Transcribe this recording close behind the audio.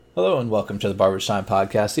Hello and welcome to the Barber's Time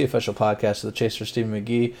Podcast, the official podcast of the Chaser Stephen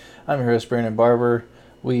McGee. I'm your host, Brandon Barber.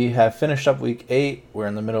 We have finished up week 8. We're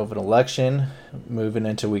in the middle of an election, moving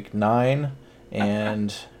into week 9.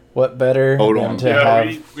 And what better than to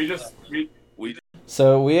have... We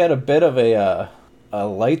So we had a bit of a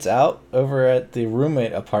lights out over at the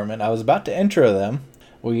roommate apartment. I was about to intro them.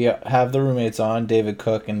 We have the roommates on, David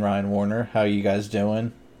Cook and Ryan Warner. How you guys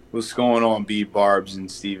doing? What's going on, B. Barbs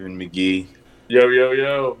and Stephen McGee?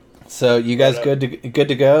 Yo. So you guys good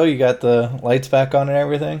to go? You got the lights back on and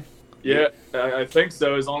everything? Yeah, I think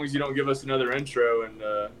so. As long as you don't give us another intro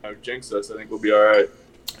and jinx us, I think we'll be all right.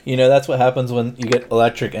 You know, that's what happens when you get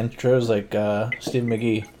electric intros like Stephen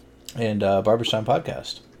McGee and Barber's Time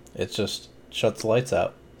Podcast. It just shuts the lights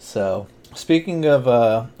out. So, speaking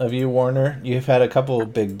of you, Warner, you've had a couple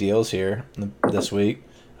of big deals here this week.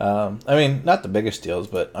 I mean, not the biggest deals,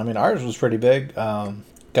 but I mean, ours was pretty big.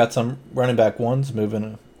 Got some running back ones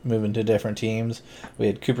moving to different teams. We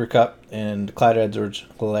had Cooper Kupp and Clyde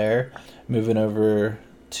Edwards-Helaire moving over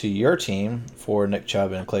to your team for Nick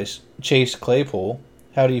Chubb and Chase Claypool.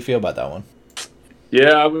 How do you feel about that one?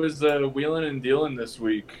 Yeah, I was wheeling and dealing this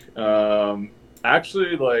week.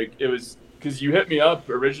 Actually, like, it was because you hit me up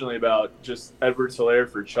originally about just Edwards-Helaire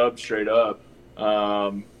for Chubb straight up.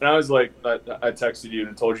 And I was like, I texted you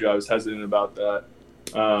and told you I was hesitant about that.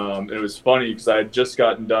 It was funny because I had just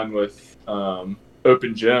gotten done with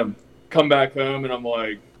Open Gym. Come back home and I'm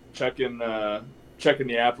like checking the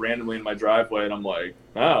app randomly in my driveway, and I'm like,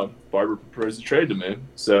 wow, Barber proposed a trade to me.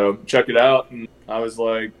 So check it out, and I was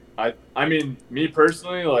like, I mean, me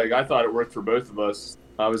personally, like, I thought it worked for both of us.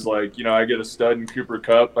 I was like, you know, I get a stud in Cooper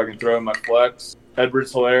Kupp, I can throw in my flex.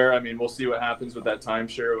 Edwards-Helaire, I mean, we'll see what happens with that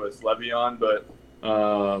timeshare with Le'Veon, but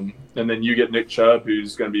and then you get Nick Chubb,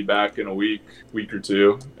 who's going to be back in a week or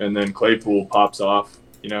two, and then Claypool pops off.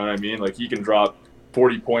 You know what I mean? Like, he can drop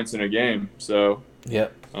 40 points in a game. So,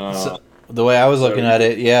 yep. So the way I was looking at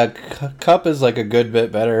it, yeah, Kupp is like a good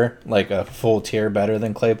bit better, like a full tier better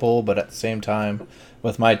than Claypool, but at the same time,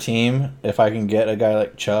 with my team, if I can get a guy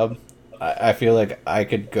like Chubb, I feel like I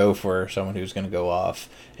could go for someone who's going to go off.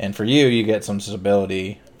 And for you get some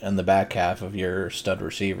stability in the back half of your stud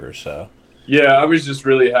receivers, so... Yeah, I was just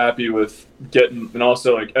really happy with getting, and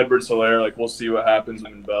also like Edwards-Helaire, like, we'll see what happens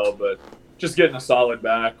in Bell, but just getting a solid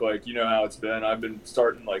back, like, you know how it's been. I've been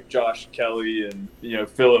starting like Josh Kelly and, you know,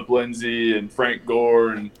 Phillip Lindsay and Frank Gore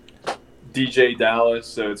and DJ Dallas,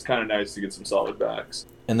 so it's kind of nice to get some solid backs.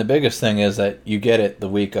 And the biggest thing is that you get it the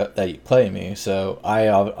week that you play me, so I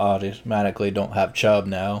automatically don't have Chubb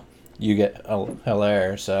now. You get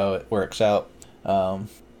Helaire, so it works out.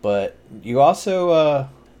 But you also...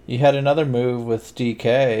 You had another move with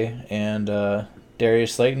DK and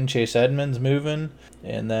Darius Slayton, Chase Edmonds moving,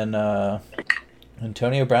 and then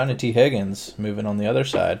Antonio Brown and T. Higgins moving on the other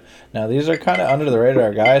side. Now, these are kind of under the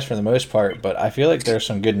radar guys for the most part, but I feel like there's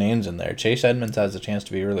some good names in there. Chase Edmonds has a chance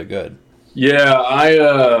to be really good. Yeah,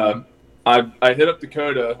 I hit up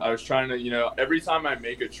Dakota. I was trying to, you know, every time I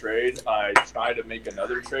make a trade, I try to make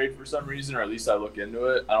another trade for some reason, or at least I look into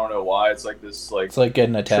it. I don't know why. It's like this, like, it's like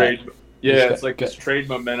getting a tag. Trade. Yeah, it's like this trade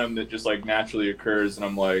momentum that just, like, naturally occurs, and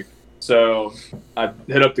I'm like, so I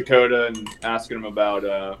hit up Dakota and asking him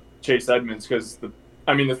about Chase Edmonds, because the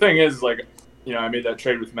thing is, like, you know, I made that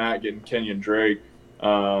trade with Matt getting Kenyon Drake,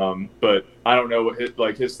 but I don't know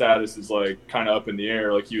what his status is, like, kind of up in the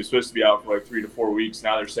air. Like, he was supposed to be out for like 3 to 4 weeks.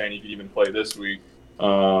 Now they're saying he could even play this week.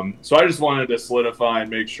 So I just wanted to solidify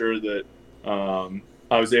and make sure that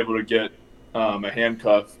I was able to get a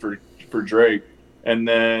handcuff for Drake, and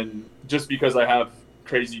then just because I have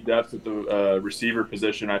crazy depth at the receiver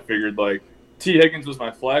position, I figured, like, T. Higgins was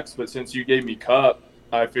my flex, but since you gave me Kupp,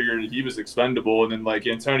 I figured he was expendable. And then, like,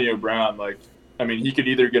 Antonio Brown, like, I mean, he could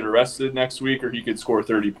either get arrested next week or he could score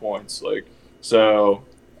 30 points. Like, so...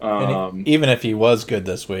 even if he was good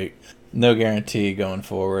this week, no guarantee going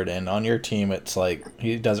forward. And on your team, it's like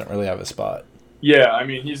he doesn't really have a spot. Yeah, I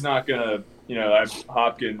mean, he's not going to... You know, I have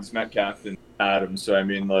Hopkins, Metcalf, and Adams. So, I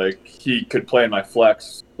mean, like, he could play in my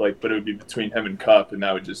flex, like, but it would be between him and Kupp, and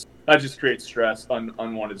that just creates stress,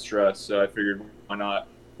 unwanted stress. So I figured, why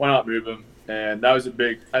not move him? And that was a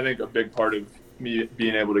big part of me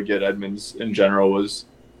being able to get Edmonds in general was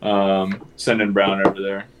sending Brown over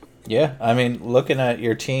there. Yeah, I mean, looking at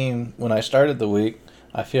your team when I started the week,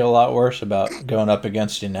 I feel a lot worse about going up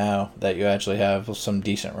against you now that you actually have some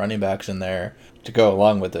decent running backs in there to go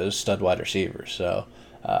along with those stud wide receivers. So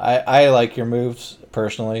I like your moves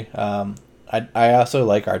personally. I also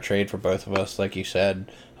like our trade for both of us, like you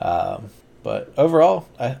said. But overall,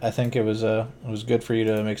 I think it was good for you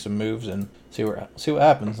to make some moves and see what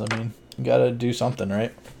happens. I mean, you got to do something,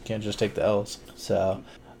 right? You can't just take the L's. So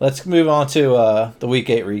let's move on to the Week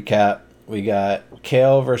 8 recap. We got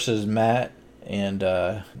Kale versus Matt, and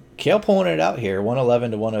Kale pulling it out here,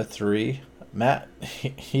 111 to 103. Matt,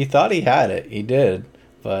 he thought he had it. He did,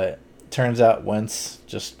 but turns out Wentz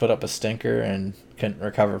just put up a stinker and couldn't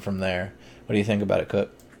recover from there. What do you think about it,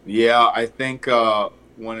 Cook? Yeah, I think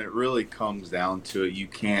when it really comes down to it, you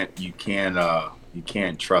can't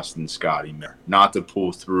trust in Scotty Miller not to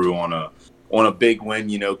pull through on a big win.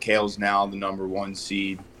 You know, Kale's now the number 1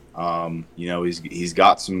 seed. You know, he's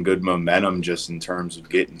got some good momentum just in terms of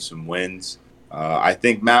getting some wins. I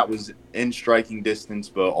think Matt was in striking distance,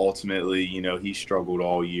 but ultimately, you know, he struggled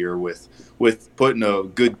all year with putting a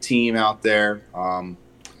good team out there.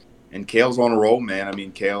 And Kale's on a roll, man. I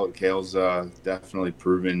mean, Kale's definitely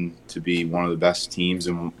proven to be one of the best teams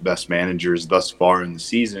and best managers thus far in the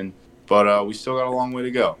season. But we still got a long way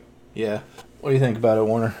to go. Yeah. What do you think about it,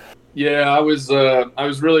 Warner? Yeah, I was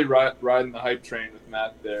really riding the hype train with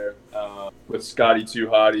Matt there, with Scotty Too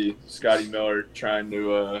Hottie, Scotty Miller trying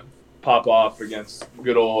to pop off against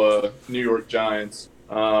good old New York Giants.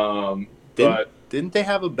 But didn't they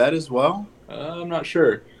have a bet as well? I'm not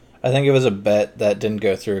sure. I think it was a bet that didn't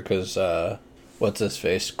go through because what's his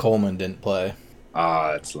face? Coleman didn't play.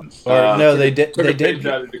 Excellent. Or no, they did. Took They a page did.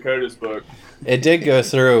 out of Dakota's book. It did go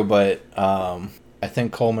through, but I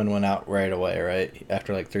think Coleman went out right away, right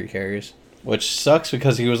after like 3 carries, which sucks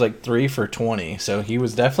because he was like 3 for 20, so he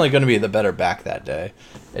was definitely going to be the better back that day.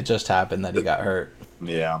 It just happened that he got hurt.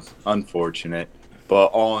 Yeah, unfortunate. But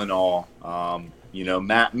all in all, you know,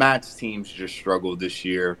 Matt's team's just struggled this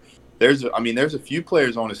year. There's a few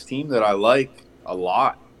players on his team that I like a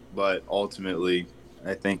lot, but ultimately,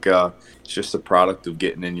 I think it's just a product of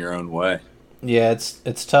getting in your own way. Yeah,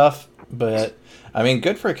 it's tough, but I mean,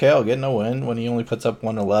 good for Kale getting a win when he only puts up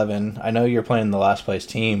 111. I know you're playing the last place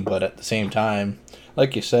team, but at the same time,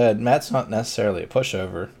 like you said, Matt's not necessarily a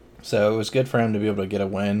pushover, so it was good for him to be able to get a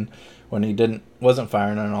win when he wasn't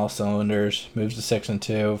firing on all cylinders. Moves to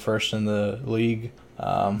 6-2, first in the league.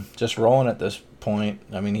 Just rolling at this point.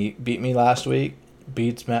 I mean, he beat me last week,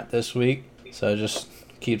 beats Matt this week, so just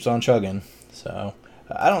keeps on chugging. So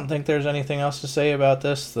I don't think there's anything else to say about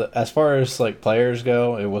this. As far as like players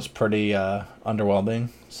go, it was pretty underwhelming.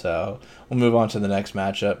 So we'll move on to the next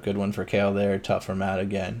matchup. Good one for Kale there, tough for Matt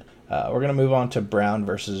again. We're gonna move on to Brown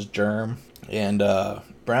versus Germ, and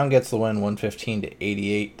Brown gets the win, 115 to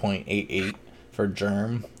 88.88 for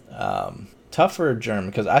Germ. Tough for Germ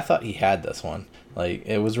because I thought he had this one. Like,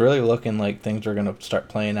 it was really looking like things were going to start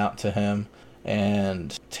playing out to him.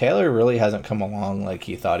 And Taylor really hasn't come along like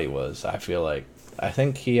he thought he was, I feel like. I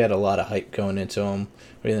think he had a lot of hype going into him.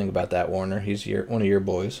 What do you think about that, Warner? He's one of your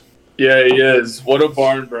boys. Yeah, he is. What a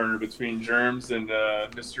barn burner between Germs and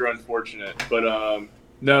Mr. Unfortunate. But,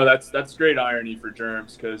 no, that's great irony for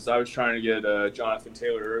Germs because I was trying to get Jonathan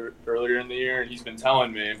Taylor earlier in the year, and he's been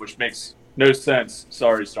telling me, which makes no sense,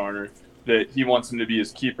 sorry, Starner, that he wants him to be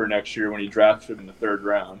his keeper next year when he drafts him in the 3rd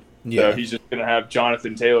round. Yeah. So he's just going to have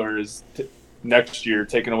Jonathan Taylor next year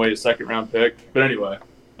taking away his 2nd-round pick. But anyway,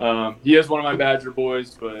 he is one of my Badger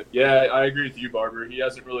boys. But, yeah, I agree with you, Barber. He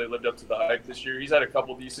hasn't really lived up to the hype this year. He's had a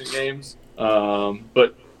couple decent games.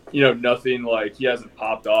 But, you know, nothing like he hasn't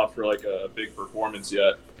popped off for like a big performance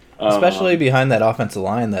yet. Especially behind that offensive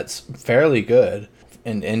line that's fairly good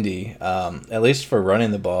in Indy. At least for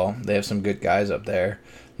running the ball. They have some good guys up there.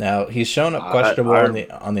 Now, he's shown up questionable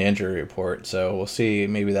on the injury report, so we'll see.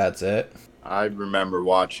 Maybe that's it. I remember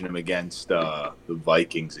watching him against the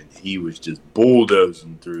Vikings, and he was just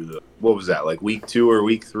bulldozing through what was that, like week 2 or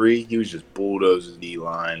week 3? He was just bulldozing the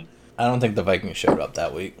line. I don't think the Vikings showed up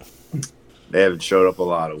that week. They haven't showed up a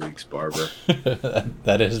lot of weeks, Barber.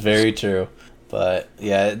 That is very true. But,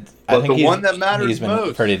 yeah, but I think the one that matters he's been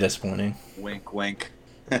most. Pretty disappointing. Wink, wink.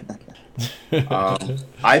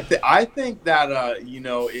 I think that you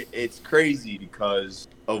know, it's crazy because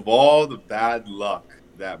of all the bad luck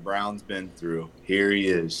that Brown's been through. Here he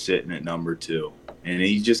is sitting at number 2, and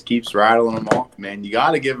he just keeps rattling them off. Man, you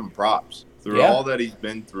got to give him props through all that he's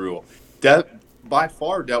been through. By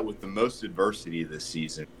far dealt with the most adversity this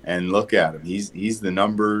season, and look at him. He's the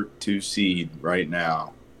number 2 seed right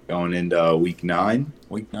now, going into week 9.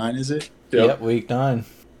 Week 9 is it? Yep, week 9.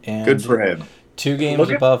 And good for him. 2 games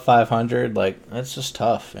above 500, like, that's just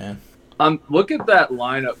tough, man. Look at that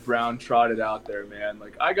lineup Brown trotted out there, man.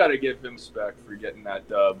 Like, I got to give him respect for getting that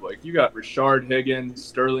dub. Like, you got Rashard Higgins,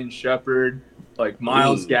 Sterling Shepard, like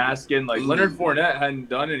Myles Gaskin. Like, Leonard Fournette hadn't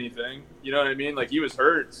done anything. You know what I mean? Like, he was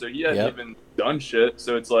hurt, so he hadn't even done shit.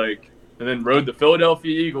 So it's like, and then rode the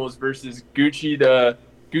Philadelphia Eagles versus Gucci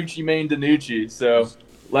Mane DiNucci. So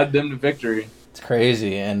led them to victory. It's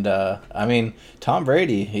crazy. And, I mean, Tom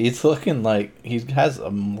Brady, he's looking like he has a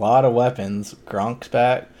lot of weapons. Gronk's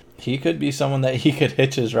back. He could be someone that he could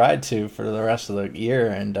hitch his ride to for the rest of the year,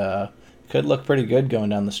 and could look pretty good going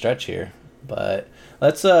down the stretch here. But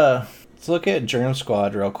let's look at Germ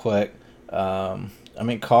Squad real quick. I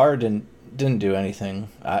mean, Carr didn't do anything.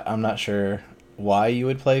 I'm not sure why you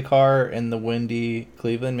would play Carr in the windy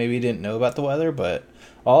Cleveland. Maybe you didn't know about the weather, but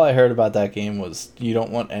all I heard about that game was you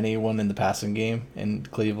don't want anyone in the passing game in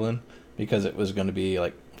Cleveland because it was going to be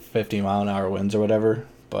like 50-mile-an-hour winds or whatever.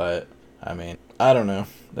 But, I mean, I don't know.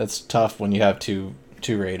 That's tough when you have two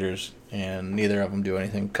Raiders and neither of them do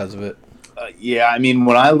anything because of it. Yeah, I mean,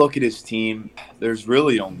 when I look at his team, there's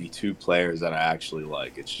really only two players that I actually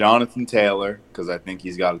like. It's Jonathan Taylor, because I think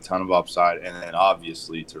he's got a ton of upside, and then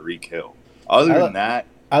obviously Tyreek Hill. Other than that,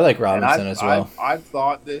 I like Robinson as well. I've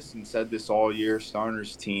thought this and said this all year.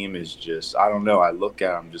 Starner's team is just, I don't know. I look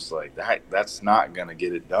at him just like, that's not going to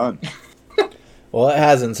get it done. Well, it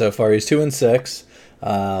hasn't so far. He's 2-6,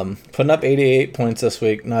 putting up 88 points this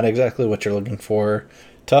week. Not exactly what you're looking for.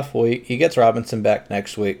 Tough week. He gets Robinson back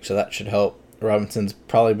next week, so that should help. Robinson's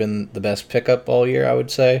probably been the best pickup all year, I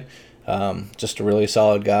would say. Just a really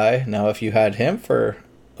solid guy. Now, if you had him for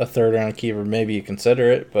a third-round keeper, maybe you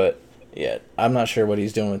consider it, but yeah, I'm not sure what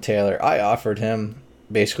he's doing with Taylor. I offered him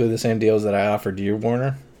basically the same deals that I offered you,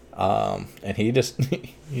 Warner, and he just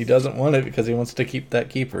he doesn't want it because he wants to keep that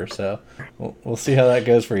keeper. So we'll see how that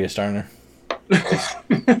goes for you, Starner.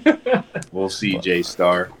 We'll see,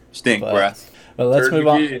 J-Star. Stink breath. But let's move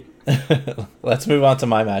on. Let's move on to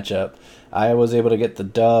my matchup. I was able to get the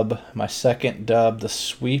dub, my second dub, the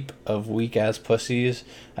sweep of weak-ass pussies.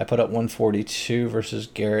 I put up 142 versus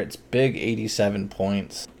Garrett's big 87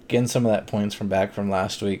 points. Getting some of that points from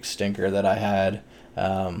last week's stinker that I had.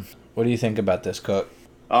 What do you think about this, Cook?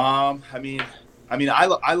 I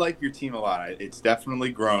like your team a lot. It's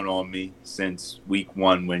definitely grown on me since week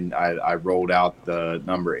one when I rolled out the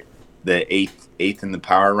eighth in the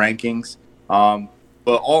power rankings.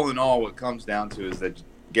 But all in all, what comes down to is that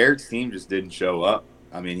Garrett's team just didn't show up.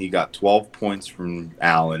 I mean, he got 12 points from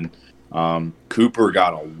Allen. Cooper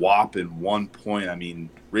got a whopping 1 point. I mean,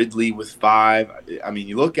 Ridley with 5. I mean,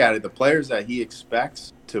 you look at it, the players that he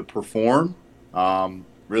expects to perform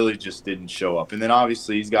really just didn't show up. And then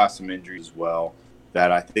obviously he's got some injuries as well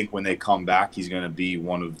that I think when they come back, he's going to be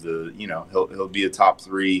one of the, he'll be a top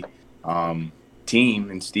 3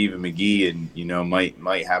 team in Stephen McGee and,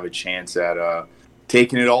 might have a chance at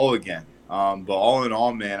taking it all again. But all in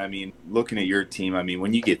all, man, I mean, looking at your team, I mean,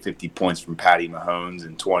 when you get 50 points from Patty Mahomes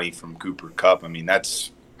and 20 from Cooper Kupp, I mean,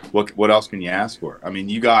 that's what else can you ask for? I mean,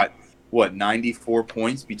 you got, 94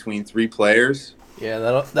 points between 3 players? Yeah,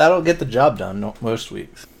 that'll get the job done most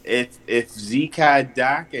weeks. If Zeke had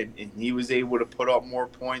Dak and he was able to put up more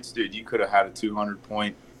points, dude, you could have had a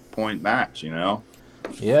 200-point match,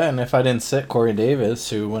 Yeah, and if I didn't sit Corey Davis,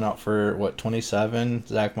 who went out for, 27,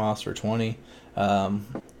 Zach Moss for 20,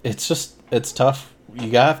 it's tough.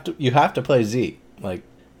 You have to play Zeke,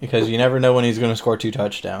 because you never know when he's going to score 2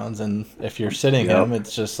 touchdowns, and if you're sitting him,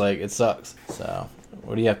 it's just it sucks. So,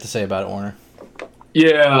 what do you have to say about it, Warner?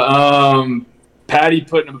 Yeah, Patty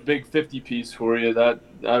putting up a big 50-piece for you.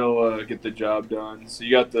 That'll get the job done. So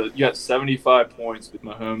you got 75 points with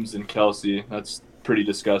Mahomes and Kelsey. That's pretty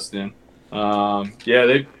disgusting. They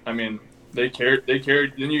carried.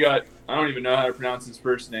 Then you got, I don't even know how to pronounce his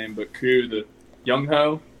first name, but Koo, the Young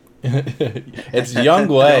Ho. It's Young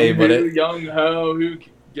Wei, but Young Ho, who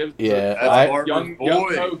gives Young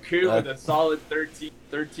Ho Koo with a solid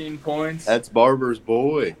 13 points. That's Barber's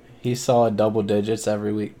boy. He saw double digits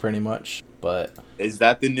every week, pretty much. But is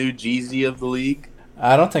that the new Jeezy of the league?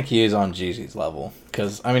 I don't think he is on Jeezy's level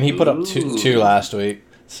because he put up two last week,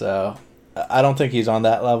 so I don't think he's on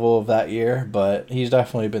that level of that year. But he's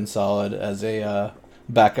definitely been solid as a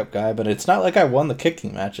backup guy. But it's not like I won the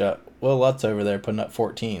kicking matchup. Will Lutz over there putting up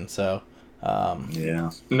 14. So yeah.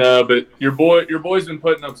 No, but your boy's been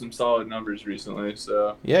putting up some solid numbers recently.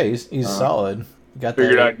 So yeah, he's solid.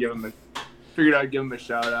 Figured I'd give him a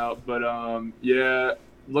shout out. But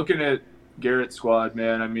looking at Garrett's squad,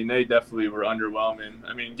 man, I mean, they definitely were underwhelming.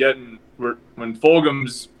 I mean, when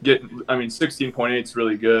Fulgham's getting, 16.8 is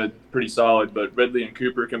really good, pretty solid, but Ridley and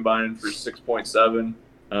Cooper combining for 6.7,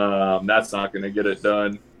 that's not going to get it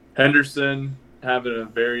done. Henderson having a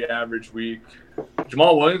very average week.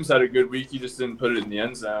 Jamal Williams had a good week. He just didn't put it in the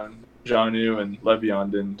end zone. Jonnu and Le'Veon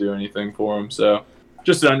didn't do anything for him, so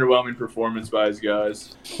just an underwhelming performance by his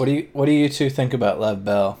guys. What do you two think about Lev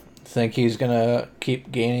Bell? Think he's going to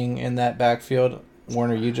keep gaining in that backfield?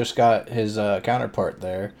 Warner, you just got his counterpart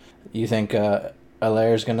there. You think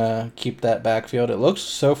Allaire's going to keep that backfield. It looks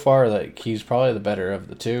so far like he's probably the better of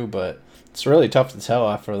the two, but it's really tough to tell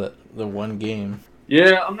after the one game.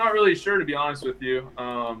 Yeah, I'm not really sure, to be honest with you.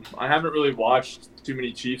 I haven't really watched too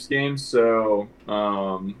many Chiefs games, so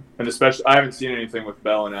and especially I haven't seen anything with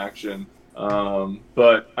Bell in action.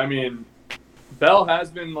 But I mean, Bell has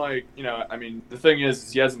been the thing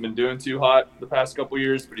is he hasn't been doing too hot the past couple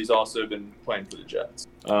years, but he's also been playing for the Jets.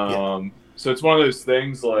 So it's one of those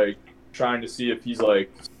things like trying to see if he's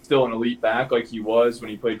like still an elite back like he was when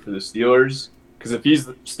he played for the Steelers. Because if he's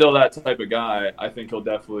still that type of guy, I think he'll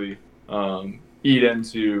definitely eat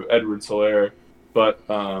into Edwards-Helaire, but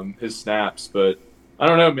his snaps. But I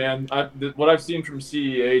don't know, man. What I've seen from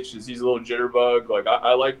CEH is he's a little jitterbug. Like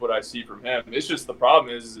I like what I see from him. It's just the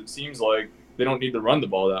problem is it seems like they don't need to run the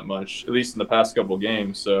ball that much, at least in the past couple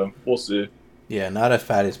games. So we'll see. Yeah, not if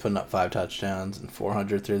Patty's putting up 5 touchdowns and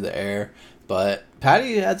 400 through the air. But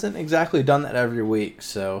Patty hasn't exactly done that every week,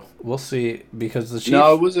 so we'll see. Because the Chiefs...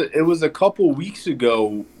 No, it was a couple weeks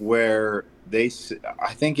ago where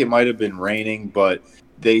I think it might have been raining, but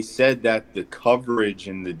they said that the coverage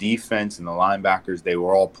and the defense and the linebackers, they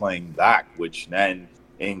were all playing back, which then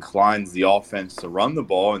inclines the offense to run the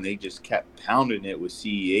ball, and they just kept pounding it with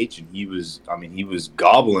CEH, and he was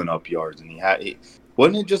gobbling up yards, and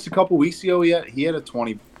wasn't it just a couple weeks ago he had a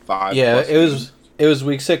 25. Yeah, it was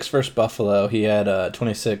week 6 versus Buffalo. He had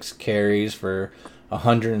 26 carries for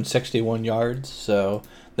 161 yards, so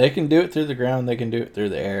they can do it through the ground, they can do it through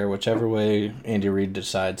the air, whichever way Andy Reid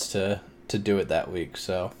decides to do it that week.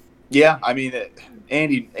 So yeah, I mean,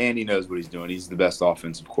 Andy knows what he's doing. He's the best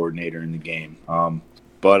offensive coordinator in the game.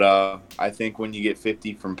 But I think when you get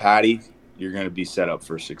 50 from Patty, you're going to be set up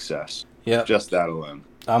for success. Yeah, just that alone.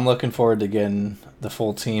 I'm looking forward to getting the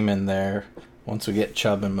full team in there once we get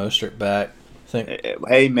Chubb and Mostert back.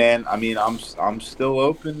 Hey man, I mean, I'm still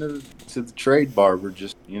open to the trade, Barber.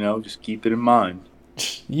 Just keep it in mind.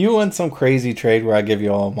 You want some crazy trade where I give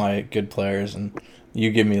you all my good players and you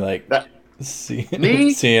give me like me?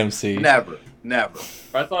 CMC. Never.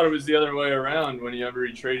 I thought it was the other way around whenever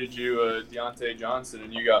he traded you Deontay Johnson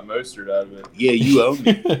and you got Mostert out of it. Yeah, you owe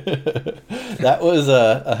me. That was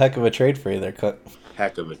a heck of a trade for you there, Cook.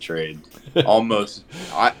 Heck of a trade. Almost.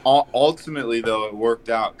 Ultimately, though, it worked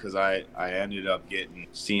out because I ended up getting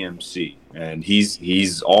CMC, and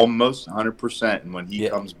he's almost 100%. And when he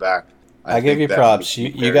comes back, I give you props.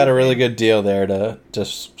 You got a really good deal there to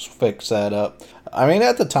just fix that up. I mean,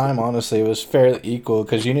 at the time, honestly, it was fairly equal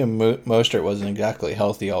because you knew Mostert wasn't exactly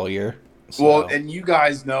healthy all year. So. Well, and you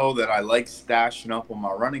guys know that I like stashing up on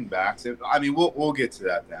my running backs. I mean, we'll get to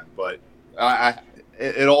that then, but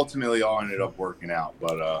it ultimately all ended up working out.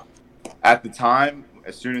 But at the time,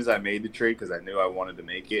 as soon as I made the trade, because I knew I wanted to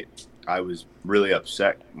make it, I was really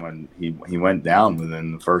upset when he went down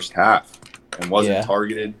within the first half and wasn't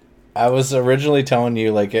targeted. I was originally telling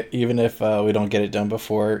you, like, even if we don't get it done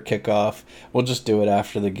before kickoff, we'll just do it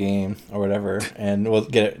after the game or whatever, and we'll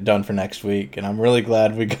get it done for next week. And I'm really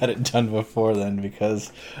glad we got it done before then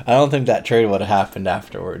because I don't think that trade would have happened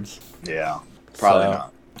afterwards. Yeah, probably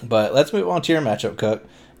not. But let's move on to your matchup, Cook.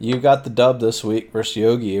 You got the dub this week versus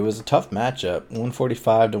Yogi. It was a tough matchup,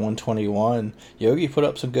 145 to 121. Yogi put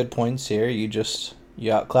up some good points here. You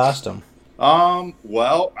outclassed him.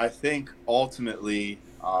 Well, I think ultimately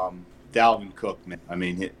Dalvin Cook, man. I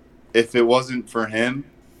mean, if it wasn't for him,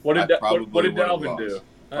 what did Dalvin do?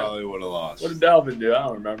 Probably would have lost. What did Dalvin do? I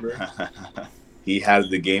don't remember. He had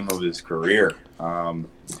the game of his career. Who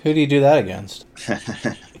do you do that against?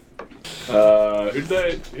 Who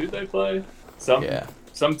did they play?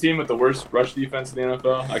 Some team with the worst rush defense in the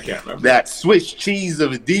NFL. I can't remember. That Swiss cheese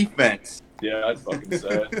of a defense. Yeah, I'd fucking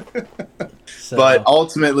say it. But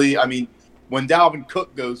ultimately, I mean, when Dalvin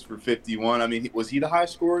Cook goes for 51, I mean, was he the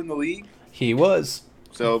highest scorer in the league? He was.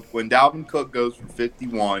 So when Dalvin Cook goes for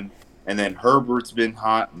 51, and then Herbert's been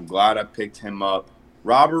hot, I'm glad I picked him up.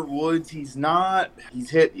 Robert Woods, he's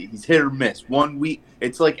hit or miss. 1 week,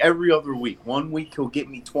 it's like every other week. 1 week he'll get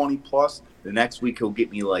me 20 plus. The next week he'll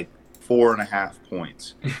get me like 4.5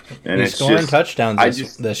 points. And he's scoring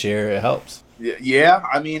touchdowns this year. It helps. Yeah,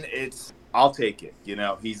 I mean, I'll take it.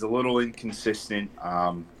 He's a little inconsistent,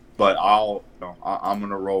 but I'm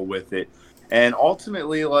gonna roll with it. And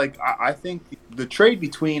ultimately, like I think the trade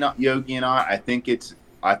between Yogi and I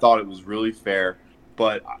thought it was really fair,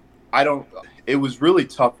 but it was really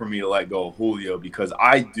tough for me to let go of Julio because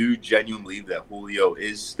I do genuinely believe that Julio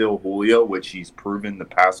is still Julio, which he's proven the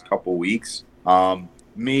past couple weeks.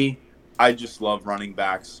 I just love running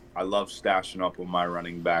backs. I love stashing up on my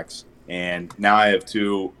running backs. And now I have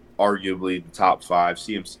two, arguably the top 5.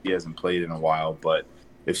 CMC hasn't played in a while, but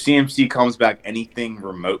if CMC comes back anything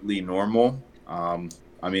remotely normal,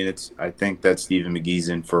 I mean, I think that Stephen McGee's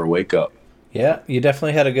in for a wake up. Yeah, you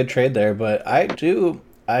definitely had a good trade there, but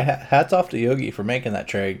hats off to Yogi for making that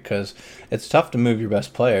trade because it's tough to move your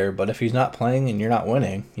best player, but if he's not playing and you're not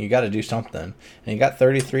winning, you got to do something. And he got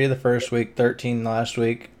 33 the first week, 13 last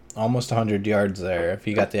week, almost 100 yards there. If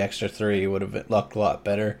he got the extra 3, he would have looked a lot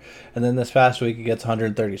better. And then this past week, he gets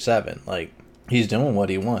 137. Like, he's doing what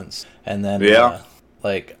he wants. And then,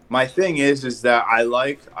 my thing is that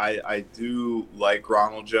I do like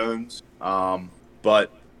Ronald Jones,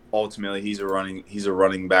 but ultimately he's a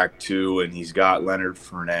running back too, and he's got Leonard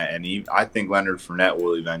Fournette, and I think Leonard Fournette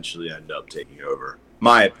will eventually end up taking over.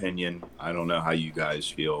 My opinion. I don't know how you guys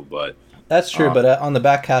feel, but that's true. But on the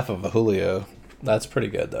back half of Julio, that's pretty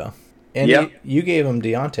good though. And you gave him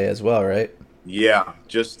Deontay as well, right? Yeah,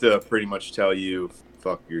 just to pretty much tell you,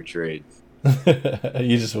 fuck your trade.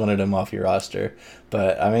 You just wanted him off your roster,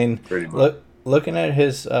 but I mean, looking at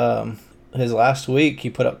his last week, he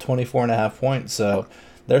put up 24.5 points. So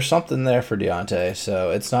there's something there for Deontay. So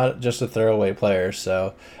it's not just a throwaway player.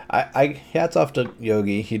 So I hats off to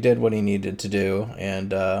Yogi. He did what he needed to do.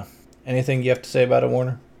 And anything you have to say about it,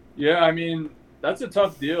 Warner? Yeah, I mean, that's a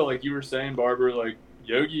tough deal. Like you were saying, Barber, like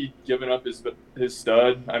Yogi giving up his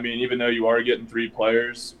stud. I mean, even though you are getting 3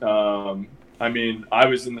 players, I mean, I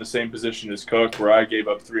was in the same position as Cook where I gave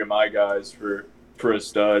up 3 of my guys for a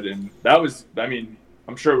stud. And that was, I mean,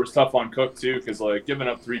 I'm sure it was tough on Cook too because, like, giving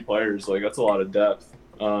up 3 players, like, that's a lot of depth.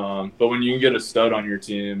 But when you can get a stud on your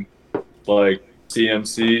team, like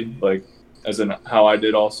CMC, like, as in how I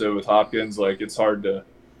did also with Hopkins, like, it's hard to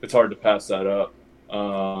pass that up.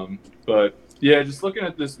 But, yeah, just looking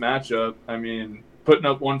at this matchup, I mean, putting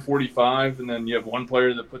up 145 and then you have one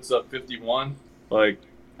player that puts up 51, like,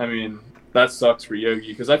 I mean – that sucks for Yogi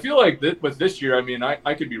because I feel like with this year, I mean,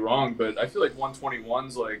 I could be wrong, but I feel like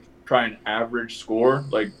 121's like try an average score,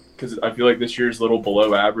 like because I feel like this year's a little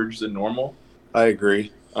below average than normal. I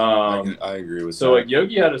agree. I agree with that. So like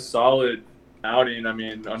Yogi had a solid outing. I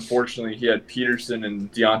mean, unfortunately, he had Peterson and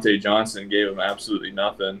Deontay Johnson gave him absolutely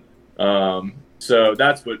nothing. So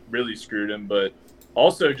that's what really screwed him. But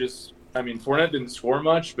also just, I mean, Fournette didn't score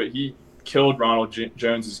much, but he killed Ronald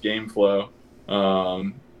Jones's game flow.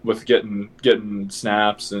 With getting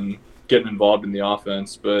snaps and getting involved in the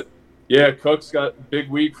offense. But, yeah, Cook's got a big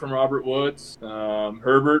week from Robert Woods.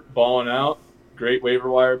 Herbert balling out. Great waiver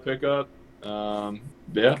wire pickup.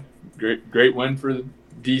 Yeah, great win for the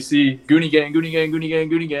DC. Goonie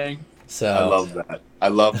gang. So I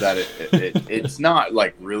love that. It's not,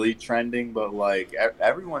 like, really trending, but, like,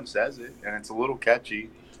 everyone says it, and it's a little catchy.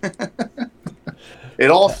 It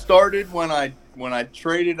all started when I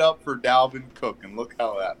traded up for Dalvin Cook, and look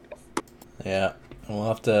how that went. Yeah, we'll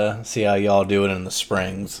have to see how y'all do it in the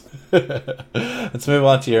springs. Let's move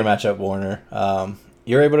on to your matchup, Warner.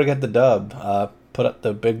 You're able to get the dub. Put up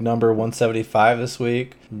the big number 175 this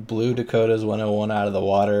week. Blew Dakota's 101 out of the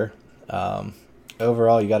water.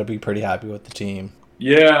 Overall, you got to be pretty happy with the team.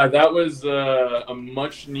 Yeah, that was a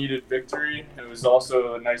much-needed victory. It was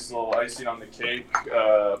also a nice little icing on the cake,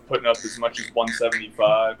 putting up as much as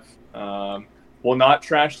 175. We'll not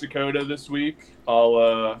trash Dakota this week.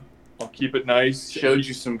 I'll keep it nice. Showed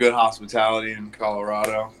you some good hospitality in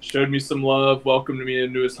Colorado. Showed me some love. Welcomed me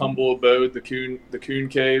into his humble abode, the Coon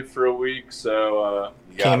Cave, for a week. So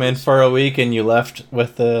came in for a week and you left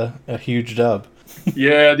with a huge dub.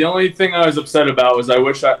 Yeah, the only thing I was upset about was I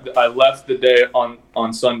wish I left the day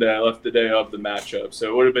on Sunday. I left the day of the matchup, so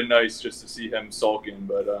it would have been nice just to see him sulking.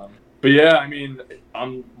 But yeah, I mean,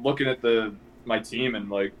 I'm looking at my team and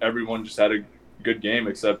like everyone just had a good game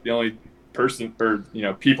except the only person or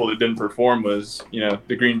people that didn't perform was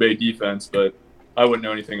the Green Bay defense. But I wouldn't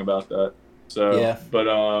know anything about that. So yeah,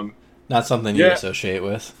 but not something you associate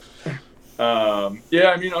with. Yeah,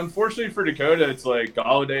 I mean, unfortunately for Dakota, it's like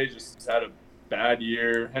Golladay just had a bad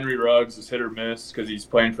year. Henry Ruggs is hit or miss because he's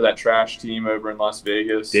playing for that trash team over in Las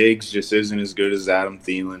Vegas. Diggs just isn't as good as Adam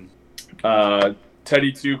Thielen.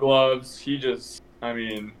 Teddy Two Gloves, it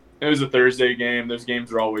was a Thursday game. Those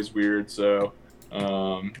games are always weird. So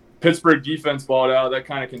Pittsburgh defense balled out. That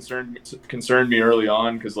kind of concerned me early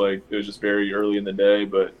on because it was just very early in the day.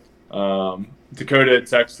 But Dakota had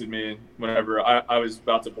texted me whenever I was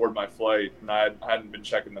about to board my flight, and I hadn't been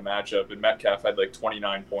checking the matchup, and Metcalf had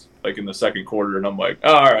 29 points in the second quarter, and I'm like,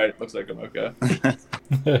 oh, all right, looks like I'm okay.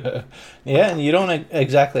 Yeah, and you don't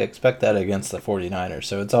exactly expect that against the 49ers,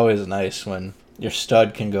 so it's always nice when your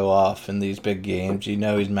stud can go off in these big games. He's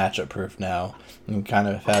matchup proof now, and kind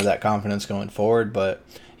of have that confidence going forward, but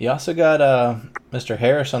you also got Mr.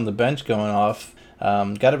 Harris on the bench going off.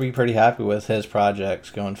 Got to be pretty happy with his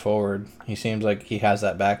projects going forward. He seems like he has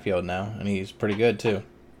that backfield now, and he's pretty good too.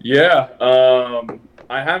 Yeah,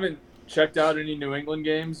 I haven't checked out any New England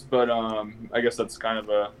games, but I guess that's kind of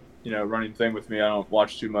a running thing with me. I don't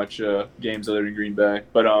watch too much games other than Green Bay,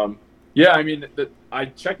 but yeah, I mean, I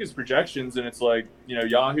check his projections, and it's like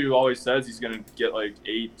Yahoo always says he's gonna get like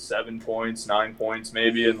 8, 7 points, 9 points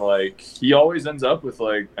maybe, and like he always ends up with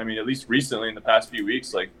like at least recently in the past few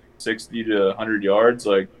weeks like 60 to 100 yards.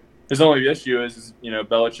 Like his only issue is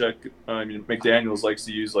Belichick. McDaniels likes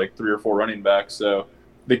to use like 3 or 4 running backs, so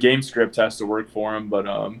the game script has to work for him. But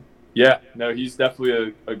yeah, no, he's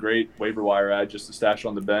definitely a great waiver wire ad just to stash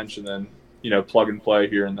on the bench and then plug and play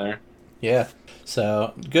here and there. Yeah,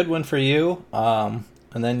 so good one for you. And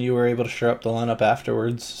then you were able to shore up the lineup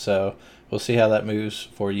afterwards. So we'll see how that moves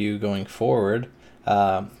for you going forward.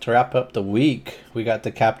 To wrap up the week, we got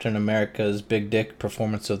the Captain America's Big Dick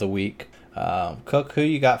Performance of the Week. Cook, who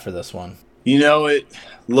you got for this one?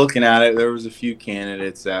 Looking at it, there was a few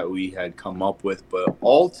candidates that we had come up with, but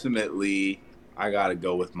ultimately, I got to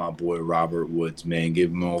go with my boy Robert Woods, man.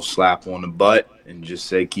 Give him a little slap on the butt and just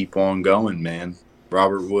say, keep on going, man.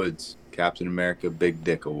 Robert Woods, Captain America Big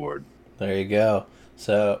Dick Award. There you go.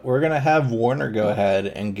 So we're going to have Warner go ahead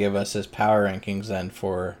and give us his power rankings then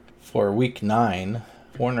for week 9.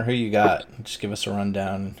 Warner, who you got? Just give us a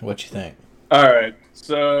rundown. What you think? All right.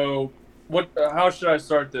 So how should I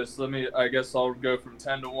start this? I guess I'll go from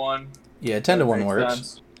 10 to 1. Yeah, 10 to 1 works.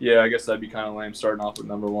 Sense. Yeah, I guess that'd be kind of lame starting off with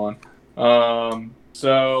number 1.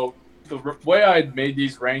 So the way I made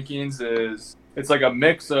these rankings is it's like a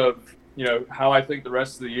mix of, how I think the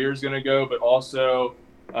rest of the year is going to go, but also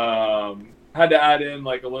had to add in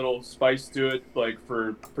like a little spice to it, like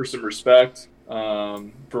for some respect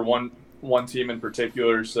for one team in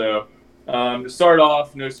particular. So to start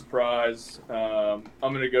off, no surprise, I'm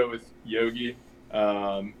going to go with Yogi.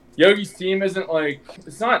 Yogi's team isn't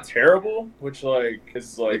it's not terrible, which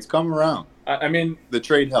is it's come around. I mean, the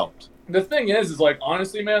trade helped. The thing is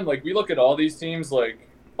honestly, man, we look at all these teams,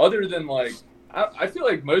 other than I feel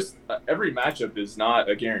like every matchup is not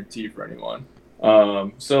a guarantee for anyone.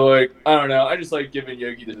 So I don't know. I just like giving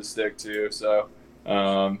Yogi the stick too. So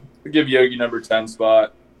give Yogi number 10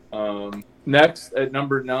 spot. Next at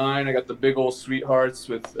number 9, I got the big old sweethearts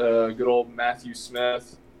with good old Matthew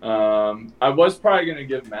Smith. I was probably gonna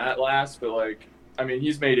give Matt last, but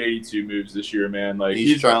he's made 82 moves this year, man.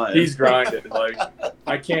 He's grinding.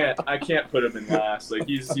 I can't put him in last.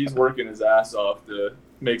 He's working his ass off to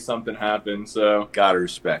make something happen. So gotta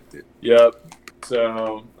respect it. Yep.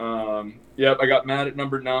 So I got Matt at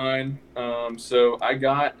number 9. So I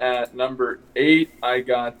got at number 8. I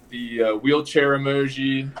got the wheelchair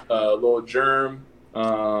emoji, little germ.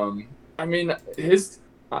 I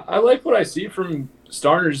like what I see from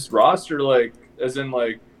Starner's roster.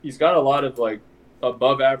 He's got a lot of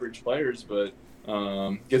above average players, but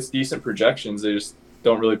gets decent projections. They just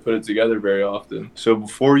don't really put it together very often. So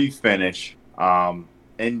before you finish,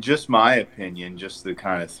 in just my opinion, just to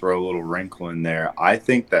kind of throw a little wrinkle in there, I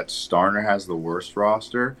think that Starner has the worst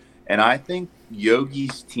roster. And I think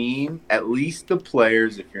Yogi's team, at least the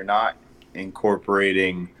players, if you're not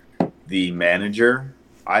incorporating the manager,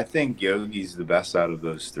 I think Yogi's the best out of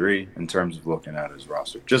those 3 in terms of looking at his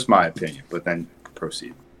roster. Just my opinion, but then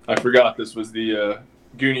proceed. I forgot this was the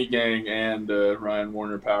Goonie Gang and Ryan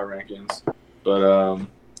Warner power rankings. But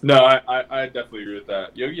no, I definitely agree with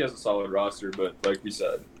that. Yogi has a solid roster, but like we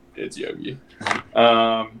said, it's Yogi.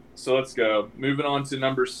 So let's go. Moving on to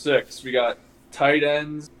number 6, we got tight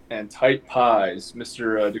ends and tight pies,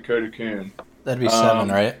 Mr. Dakota Coon. That'd be 7,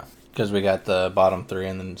 right? Because we got the bottom 3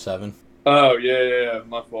 and then 7. Oh, yeah,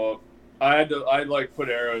 my fault. I put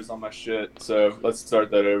arrows on my shit, so let's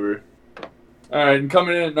start that over. All right, and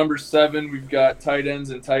coming in at number 7, we've got tight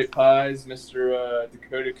ends and tight pies, Mr.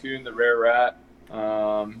 Dakota Coon, the rare rat.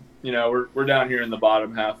 We're down here in the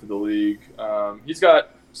bottom half of the league. He's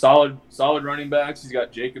got solid running backs. He's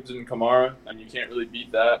got Jacobs and Kamara, and you can't really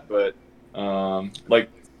beat that. But like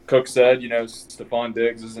Cook said, Stephon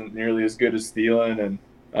Diggs isn't nearly as good as Thielen, and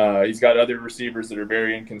he's got other receivers that are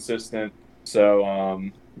very inconsistent. So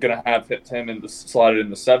I'm gonna have him slotted in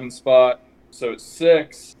the 7th spot. So at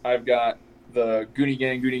 6, I've got the Goonie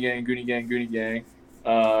Gang.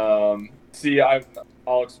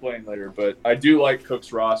 I'll explain later, but I do like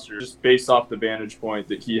Cook's roster just based off the vantage point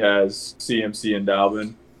that he has CMC and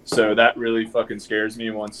Dalvin. So that really fucking scares me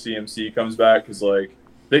once CMC comes back, because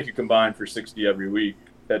they could combine for 60 every week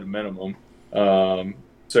at a minimum.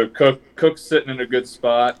 So Cook's sitting in a good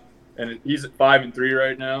spot, and he's at 5-3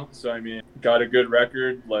 right now. So got a good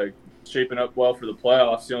record, shaping up well for the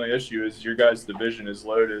playoffs. The only issue is your guys' division is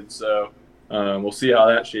loaded, so we'll see how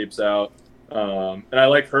that shapes out. And I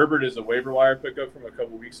like Herbert as a waiver wire pickup from a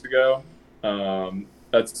couple weeks ago.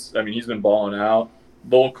 he's been balling out.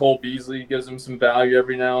 Little Cole Beasley gives him some value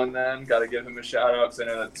every now and then. Got to give him a shout out because I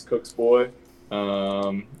know that's Cook's boy.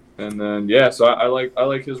 And then so I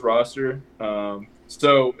like his roster.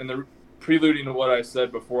 So in the preluding to what I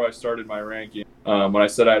said before I started my ranking, when I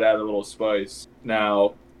said I'd add a little spice.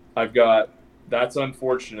 Now I've got, that's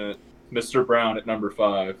unfortunate, Mr. Brown at number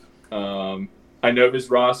 5. I know his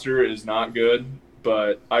roster is not good,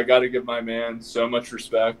 but I got to give my man so much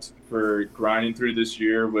respect for grinding through this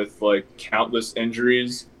year with like countless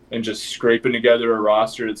injuries and just scraping together a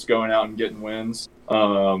roster that's going out and getting wins.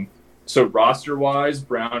 So roster-wise,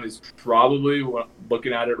 Brown is probably,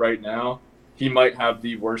 looking at it right now, he might have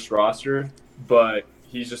the worst roster, but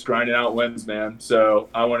he's just grinding out wins, man. So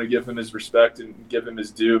I want to give him his respect and give him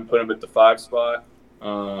his due and put him at the 5 spot.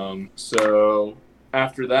 So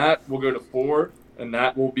after that, we'll go to 4, and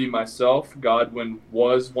that will be myself. Godwin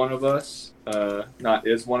was one of us, not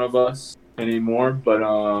is one of us anymore. But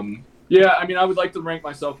I would like to rank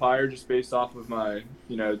myself higher just based off of my,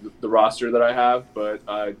 the roster that I have. But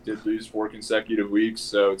I did lose 4 consecutive weeks,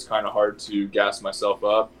 so it's kind of hard to gas myself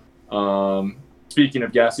up. Speaking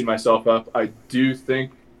of gassing myself up, I do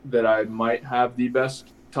think that I might have the best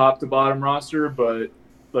top to bottom roster, but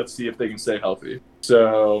let's see if they can stay healthy.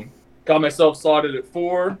 So got myself slotted at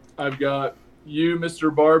 4. I've got you,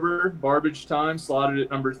 Mr. Barbage Time, slotted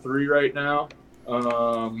at number 3 right now.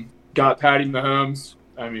 Got Patty Mahomes.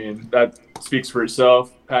 I mean, that speaks for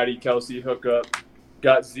itself. Patty, Kelsey, hookup.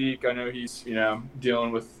 Got Zeke. I know he's,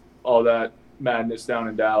 dealing with all that madness down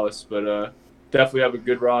in Dallas, but definitely have a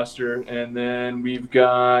good roster. And then we've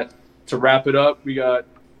got, to wrap it up, we got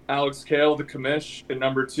Alex Kale, the commish, at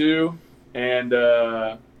number 2. And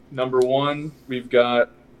number 1, we've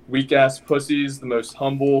got weak-ass pussies, the most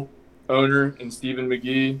humble owner in Stephen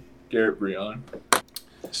McGee, Garrett Breon.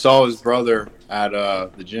 Saw his brother at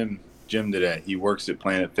the gym today. He works at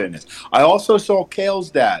Planet Fitness. I also saw Kale's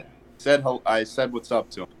dad. I said what's up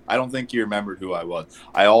to him. I don't think he remembered who I was.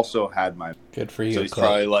 I also had my... Good for you, So he's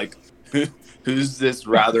probably like, who's this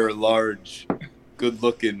rather large,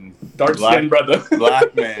 good-looking, dark-skinned brother,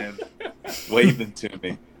 black man waving to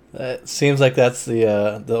me? That seems like that's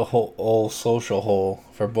the whole social hole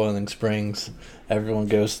for Boiling Springs. Everyone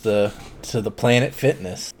goes to the Planet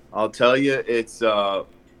Fitness. I'll tell you, it's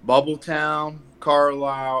Bubbletown,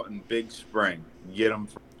 Carlisle, and Big Spring. You get them.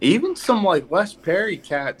 Even some like West Perry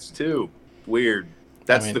cats too. Weird.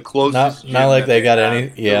 That's the closest. Not like they got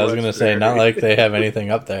any. Yeah, I was gonna say not like they have anything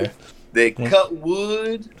up there. They cut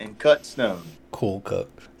wood and cut stone. Cool cook.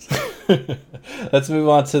 Let's move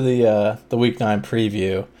on to the Week 9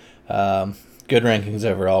 preview. Good rankings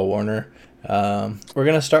overall, Warner. We're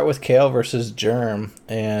going to start with Kale versus Germ,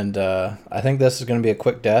 and I think this is going to be a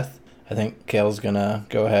quick death. I think Kale's going to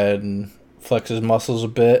go ahead and flex his muscles a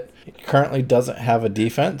bit. He currently doesn't have a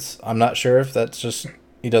defense. I'm not sure if that's just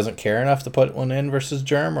he doesn't care enough to put one in versus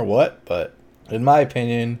Germ or what, but in my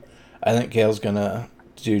opinion, I think Kale's going to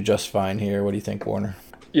do just fine here. What do you think, Warner?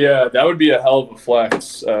 Yeah, that would be a hell of a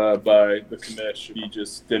flex by the commish if he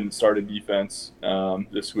just didn't start a defense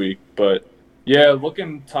this week. But, yeah,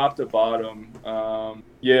 looking top to bottom, I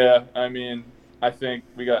think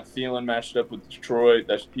we got Thielen matched up with Detroit.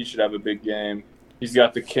 He should have a big game. He's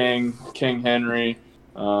got the King Henry.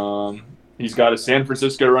 He's got a San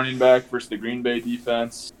Francisco running back versus the Green Bay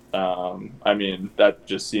defense. That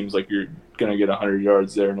just seems like you're going to get 100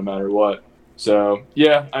 yards there no matter what. So,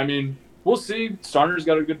 yeah, we'll see. Starner's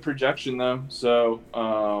got a good projection, though. So,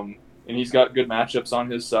 and he's got good matchups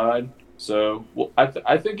on his side. So,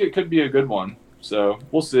 I think it could be a good one. So,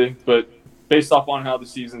 we'll see. But based off on how the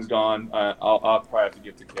season's gone, I'll probably have to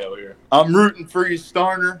give to Kale here. I'm rooting for you,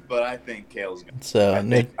 Starner, but I think Kale's going to. So,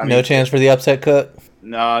 no chance for the upset, Cook?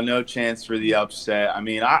 No chance for the upset. I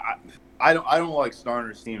don't like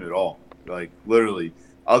Starner's team at all. Like, literally,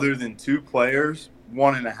 other than 2 players,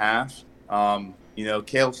 1.5.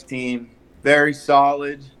 Kale's team, very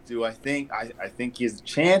solid. Do I think he has a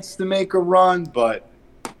chance to make a run, but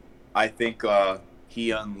I think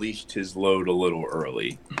he unleashed his load a little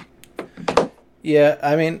early. Yeah,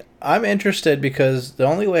 I'm interested because the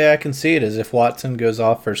only way I can see it is if Watson goes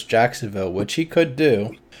off versus Jacksonville, which he could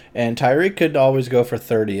do, and Tyreek could always go for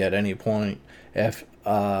 30 at any point. If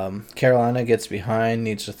Carolina gets behind,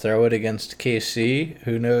 needs to throw it against KC,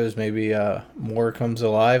 who knows, maybe Moore comes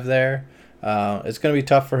alive there. It's going to be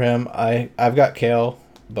tough for him. I've got Kale,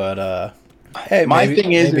 but hey, my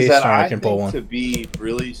thing is that I can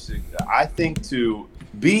think to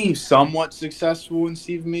be somewhat successful in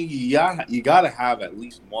Stephen McGee, you got to have at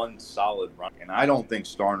least one solid run, and I don't think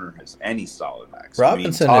Starner has any solid backs.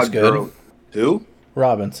 Robinson is good. Who?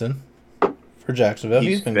 Robinson for Jacksonville.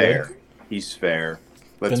 He's been fair. good. He's fair.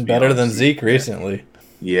 Let's Been be better honest than with you. Zeke recently.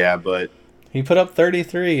 Yeah, but He put up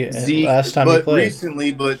 33 Zeke, last time he but played.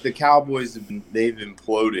 recently, but the Cowboys they've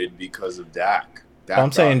imploded because of Dak. Dak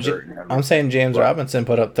I'm saying got hurt and everything. I'm saying James But- Robinson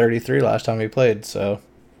put up 33 last time he played, so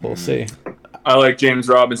we'll see. I like James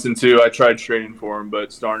Robinson too. I tried trading for him, but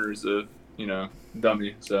Starner's a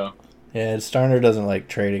dummy. So Yeah, Starner doesn't like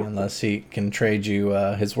trading unless he can trade you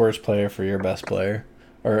his worst player for your best player,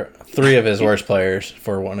 or three of his worst players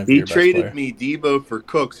for one of He your best traded players. me Debo for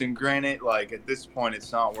Cooks, and granted, like at this point,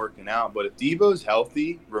 it's not working out. But if Debo's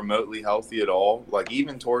healthy, remotely healthy at all, like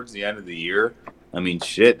even towards the end of the year, I mean,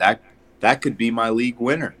 shit, that could be my league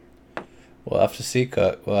winner. We'll have to see,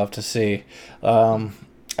 Cook. We'll have to see.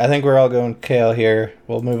 I think we're all going Kale here.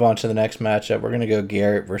 We'll move on to the next matchup. We're going to go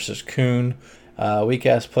Garrett versus Kuhn. Weak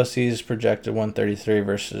Ass Pussies projected 133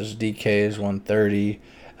 versus DK's 130.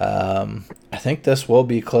 I think this will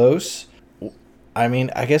be close. I mean,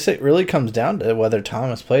 I guess it really comes down to whether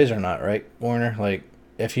Thomas plays or not, right, Warner? Like,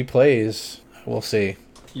 if he plays, we'll see.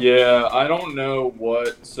 yeah, I don't know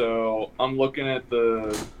what. So I'm looking at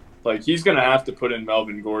he's gonna have to put in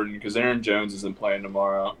Melvin Gordon because Aaron Jones isn't playing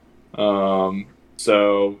tomorrow.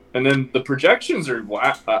 So, and then the projections are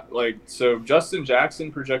so Justin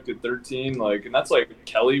Jackson projected 13, and that's like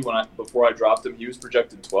Kelly before I dropped him, he was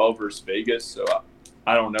projected 12 versus Vegas. So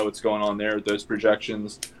I don't know what's going on there with those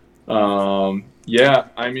projections. Yeah,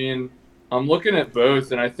 I mean, I'm looking at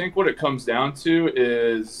both, and I think what it comes down to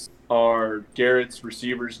is are Garrett's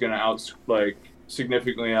receivers going to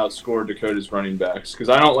significantly outscore Dakota's running backs? Because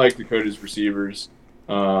I don't like Dakota's receivers.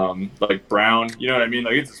 Like Brown, you know what I mean?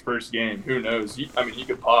 Like, it's his first game. Who knows? He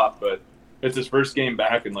could pop, but it's his first game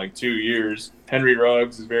back in like 2 years. Henry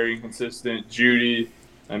Ruggs is very inconsistent. Judy,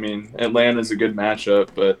 I mean, Atlanta's a good matchup,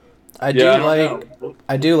 but I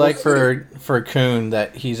do like for Kuhn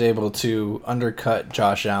that he's able to undercut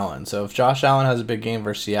Josh Allen. So if Josh Allen has a big game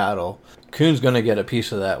versus Seattle, Kuhn's going to get a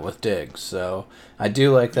piece of that with Diggs. So I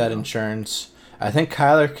do like that insurance. I think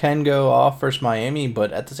Kyler can go off versus Miami,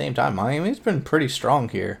 but at the same time, Miami's been pretty strong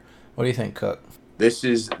here. What do you think, Cook? This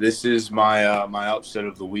is my my upset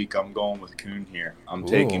of the week. I'm going with Kuhn here. I'm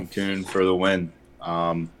taking Kuhn for the win.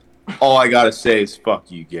 All I gotta say is fuck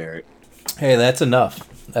you, Garrett. Hey, that's enough.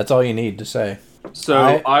 That's all you need to say.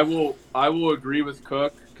 So I will agree with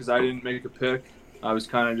Cook because I didn't make a pick. I was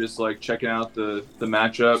kind of just like checking out the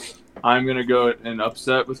matchup. I'm going to go and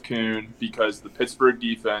upset with Kuhn because the Pittsburgh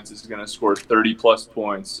defense is going to score 30-plus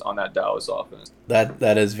points on that Dallas offense.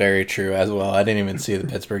 That is very true as well. I didn't even see the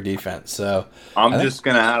Pittsburgh defense. So I'm just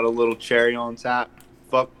going to add a little cherry on top.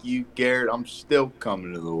 Fuck you, Garrett. I'm still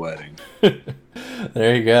coming to the wedding.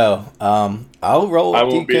 There you go. I'll roll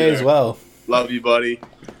with DK as well. Love you, buddy.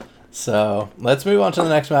 So let's move on to the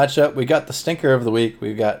next matchup. We got the stinker of the week.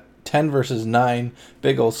 We've got 10 versus 9.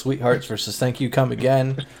 Big old sweethearts versus Thank You Come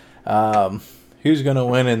Again. Who's gonna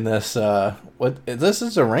win in this? This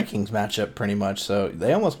is a rankings matchup pretty much. So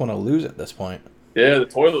they almost want to lose at this point. Yeah, the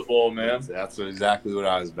toilet bowl, man. That's exactly what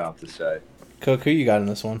I was about to say. Cook, who you got in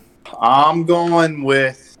this one? I'm going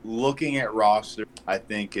with looking at roster. I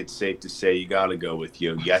think it's safe to say you got to go with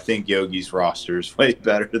Yogi. I think Yogi's roster is way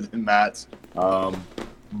better than Matt's.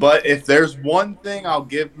 But if there's one thing I'll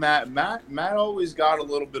give Matt always got a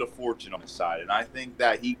little bit of fortune on his side, and I think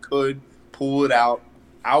that he could pull it out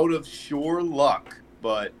of sure luck.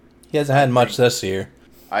 But he hasn't had much this year.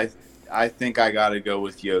 I think I got to go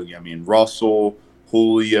with Yogi. I mean, Russell,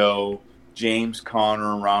 Julio, James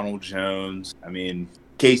Conner, Ronald Jones. I mean,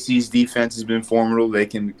 KC's defense has been formidable. They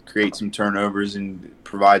can create some turnovers and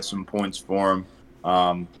provide some points for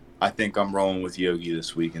him. I think I'm rolling with Yogi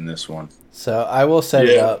this week in this one. So I will set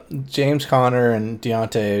it up. James Conner and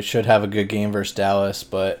Deontay should have a good game versus Dallas.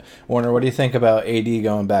 But Warner, what do you think about AD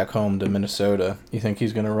going back home to Minnesota? You think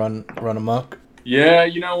he's going to run amok? Yeah,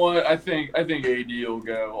 you know what? I think AD will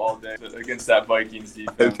go all day against that Vikings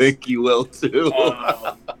defense. I think he will too.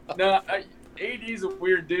 AD's a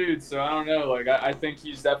weird dude, so I don't know. Like, I think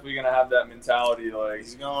he's definitely gonna have that mentality. Like,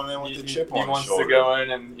 he's going in with the chip on his wants shoulder. To go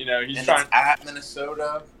in, and he's and trying. It's at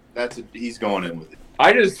Minnesota. He's going in with it.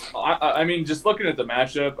 I mean, just looking at the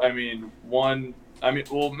matchup.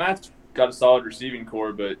 Matt's got a solid receiving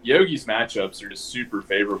core, but Yogi's matchups are just super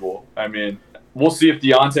favorable. I mean, we'll see if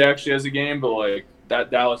Deontay actually has a game, but like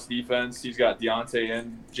that Dallas defense, he's got Deontay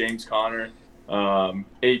and James Conner.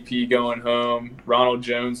 AP going home, Ronald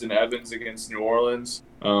Jones and Evans against New Orleans.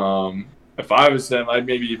 If I was them, I'd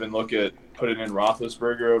maybe even look at putting in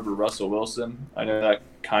Roethlisberger over Russell Wilson. I know that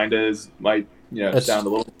kind of might sound a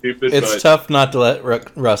little stupid. It's tough not to let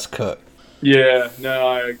Russ cook. Yeah, no,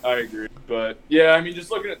 I agree. But yeah, I mean, just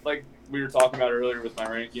looking at like we were talking about earlier with my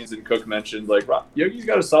rankings, and Cook mentioned, like, Yogi's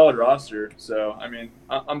got a solid roster. So, I mean,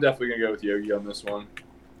 I'm definitely going to go with Yogi on this one.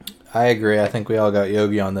 I agree. I think we all got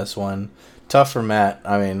Yogi on this one. Tough for Matt.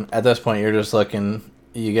 I mean, at this point, you're just looking,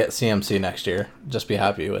 you get CMC next year. Just be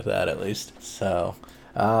happy with that at least. So,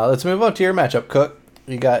 let's move on to your matchup, Cook.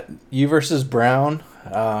 You got you versus Brown.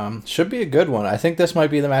 Should be a good one. I think this might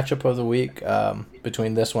be the matchup of the week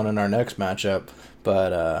between this one and our next matchup.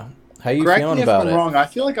 But how you feeling about it? Correct me if I'm wrong. I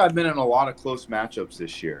feel like I've been in a lot of close matchups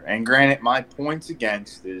this year. And granted, my points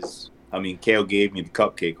against is, I mean, Kale gave me the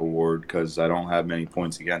cupcake award because I don't have many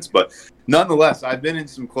points against. But nonetheless, I've been in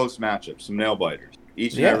some close matchups, some nail biters,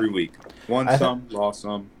 each and every week. Won some, lost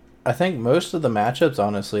some. I think most of the matchups,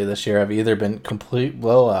 honestly, this year have either been complete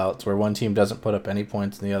blowouts where one team doesn't put up any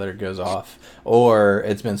points and the other goes off, or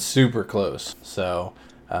it's been super close. So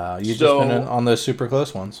you've just been on those super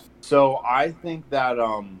close ones. So I think that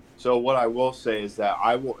so what I will say is that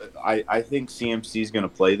I think CMC is going to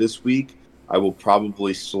play this week. I will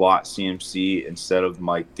probably slot CMC instead of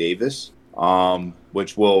Mike Davis,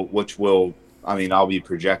 which will I mean, I'll be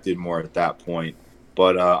projected more at that point.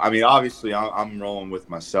 But, I mean, obviously, I'm rolling with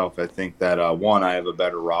myself. I think that, one, I have a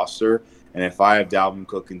better roster. And if I have Dalvin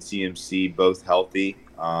Cook and CMC both healthy,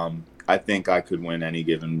 I think I could win any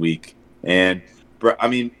given week. And, I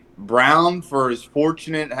mean, Brown, for as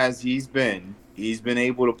fortunate as he's been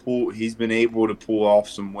able to pull off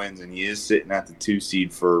some wins, and he is sitting at the 2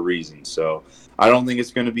 seed for a reason. So I don't think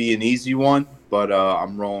it's going to be an easy one, but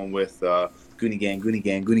I'm rolling with Goonie Gang, Goonie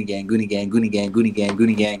Gang, Goonie Gang, Goonie Gang, Goonie Gang, Goonie Gang,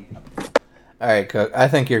 Goonie Gang. All right, Cook. I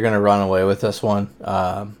think you're going to run away with this one.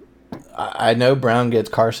 I know Brown gets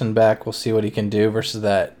Carson back. We'll see what he can do versus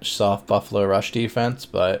that soft Buffalo rush defense.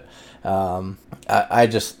 But I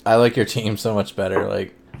like your team so much better.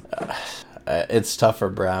 Like, it's tough for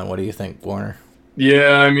Brown. What do you think, Warner?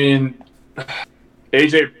 Yeah, I mean,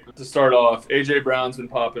 to start off, AJ Brown's been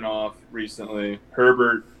popping off recently.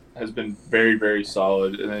 Herbert has been very, very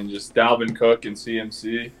solid, and then just Dalvin Cook and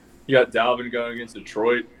CMC. You got Dalvin going against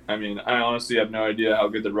Detroit. I mean, I honestly have no idea how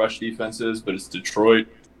good the rush defense is, but it's Detroit,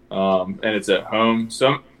 and it's at home.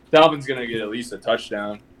 So Dalvin's going to get at least a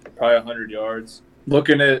touchdown, probably 100 yards.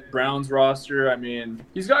 Looking at Brown's roster, I mean,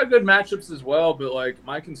 he's got good matchups as well, but, like,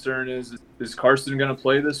 my concern is Carson going to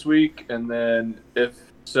play this week? And then if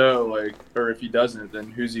so, like, or if he doesn't,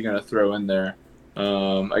 then who's he going to throw in there?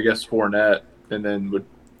 I guess Fournette, and then would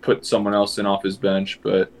put someone else in off his bench,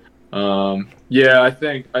 but yeah, I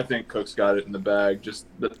think Cook's got it in the bag. Just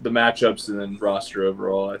the matchups and then roster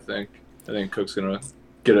overall. I think Cook's gonna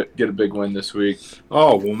get a big win this week.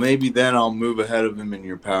 Oh well, maybe then I'll move ahead of him in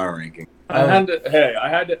your power ranking. I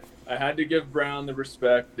had to give Brown the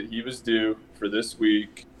respect that he was due for this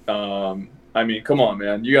week. I mean, come on,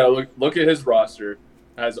 man, you gotta look at his roster.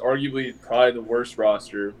 Has arguably probably the worst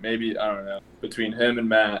roster, maybe, I don't know, between him and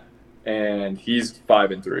Matt. And he's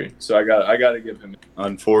 5-3, so I got to give him.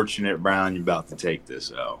 Unfortunate, Brown, you're about to take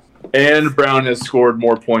this out. And Brown has scored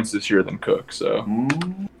more points this year than Cook, so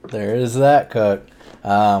there is that, Cook.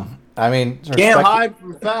 I mean, can't hide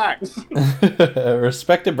from facts.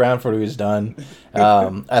 Respect to Brown for what he's done.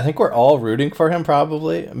 I think we're all rooting for him,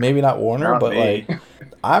 probably. Maybe not Warner, but me. Like,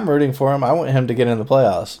 I'm rooting for him. I want him to get in the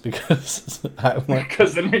playoffs because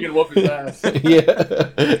then we can whoop his ass. Yeah,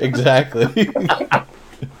 exactly.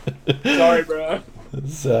 Sorry, bro.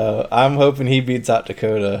 So I'm hoping he beats out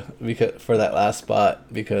Dakota for that last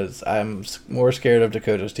spot, because I'm more scared of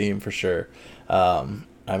Dakota's team for sure.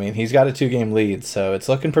 I mean, he's got a 2-game lead, so it's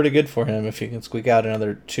looking pretty good for him. If he can squeak out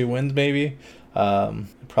another 2 wins, maybe,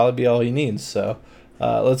 probably be all he needs. So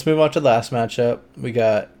let's move on to the last matchup. We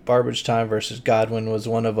got Garbage Time versus Godwin was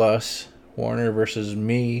one of us. Warner versus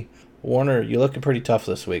me. Warner, you're looking pretty tough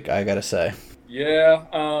this week, I gotta say.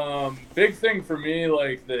 Yeah, big thing for me,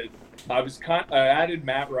 like, that I added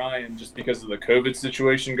Matt Ryan just because of the COVID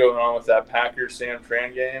situation going on with that Packers-San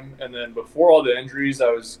Fran game. And then before all the injuries, I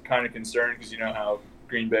was kind of concerned because you know how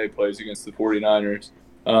Green Bay plays against the 49ers.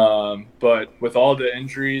 But with all the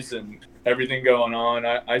injuries and everything going on,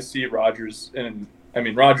 I see Rodgers and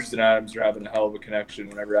Adams are having a hell of a connection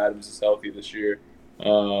whenever Adams is healthy this year.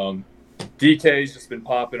 DK's just been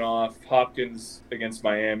popping off. Hopkins against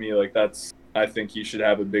Miami, like, I think he should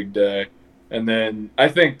have a big day. And then I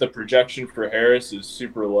think the projection for Harris is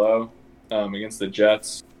super low against the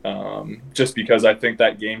Jets, just because I think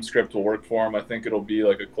that game script will work for him. I think it'll be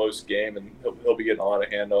like a close game, and he'll be getting a lot of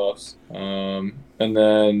handoffs. And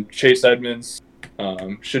then Chase Edmonds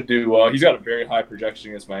should do well. He's got a very high projection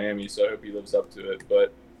against Miami, so I hope he lives up to it.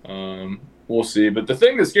 But we'll see. But the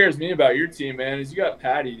thing that scares me about your team, man, is you got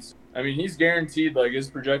Patties. I mean, he's guaranteed, like, his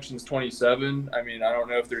projection's 27. I mean, I don't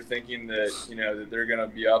know if they're thinking that, that they're going to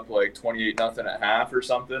be up, like, 28-0 at half or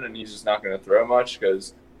something, and he's just not going to throw much,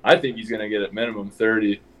 because I think he's going to get at minimum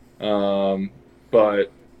 30.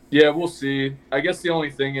 But, yeah, we'll see. I guess the only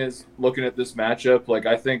thing is, looking at this matchup, like,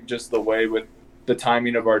 I think just the way with the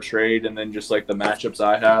timing of our trade and then just, like, the matchups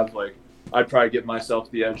I have, like, I'd probably give myself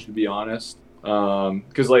the edge, to be honest.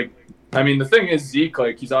 Because, like, I mean, the thing is, Zeke,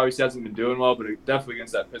 like, he's obviously hasn't been doing well, but definitely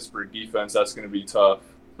against that Pittsburgh defense, that's going to be tough.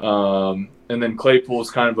 And then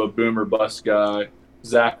Claypool's kind of a boomer bust guy.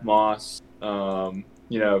 Zach Moss, who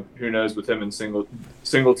knows with him and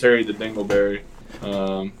Singletary the Dingleberry.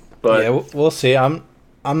 But yeah, we'll see. I'm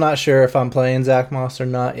not sure if I'm playing Zach Moss or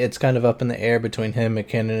not. It's kind of up in the air between him,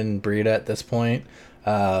 McKinnon, and Breida at this point.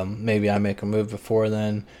 Maybe I make a move before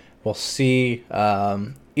then. We'll see.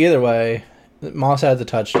 Either way, Moss had the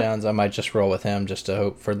touchdowns. I might just roll with him just to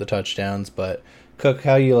hope for the touchdowns. But, Cook,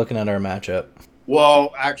 how are you looking at our matchup?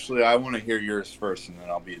 Well, actually, I want to hear yours first, and then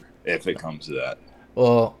I'll be if it comes to that.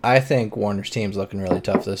 Well, I think Warner's team's looking really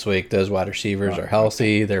tough this week. Those wide receivers are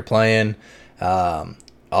healthy. They're playing.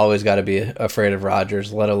 Always got to be afraid of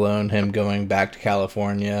Rodgers, let alone him going back to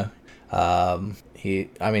California. He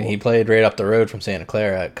played right up the road from Santa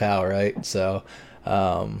Clara at Cal, right? So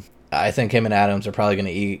I think him and Adams are probably going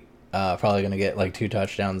to eat. Probably going to get like 2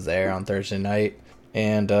 touchdowns there on Thursday night.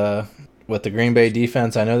 And with the Green Bay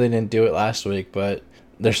defense, I know they didn't do it last week, but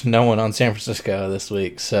there's no one on San Francisco this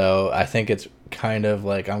week. So I think it's kind of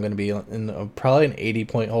like I'm going to be in probably an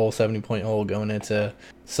 80-point hole, 70-point hole going into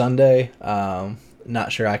Sunday.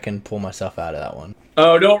 Not sure I can pull myself out of that one.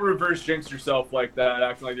 Oh, don't reverse jinx yourself like that,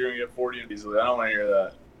 acting like you're going to get 40 easily. I don't want to hear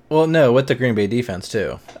that. Well, no, with the Green Bay defense,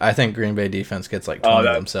 too. I think Green Bay defense gets like 20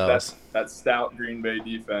 themselves. That stout Green Bay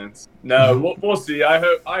defense. No, we'll see. I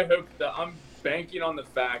hope that I'm banking on the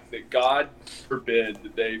fact that God forbid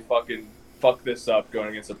that they fucking fuck this up going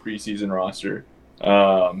against a preseason roster.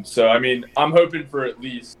 So, I mean, I'm hoping for at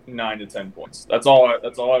least 9 to 10 points. That's all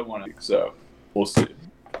I want to do. So, we'll see.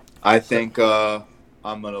 I think I'm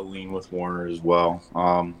going to lean with Warner as well.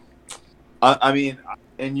 I mean,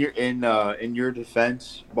 in your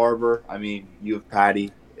defense, Barber, I mean, you have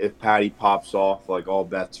Patty. If Patty pops off, like, all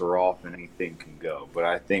bets are off and anything can go. But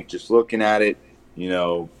I think just looking at it,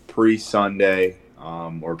 pre-Sunday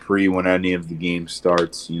or when any of the games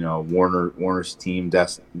starts, Warner's team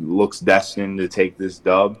looks destined to take this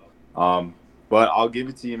dub. But I'll give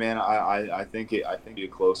it to you, man. I think it's a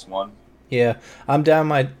close one. Yeah, I'm down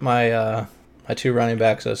my 2 running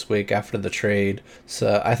backs this week after the trade.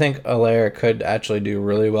 So I think Allaire could actually do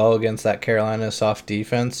really well against that Carolina soft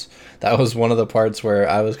defense. That was one of the parts where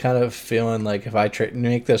I was kind of feeling like if I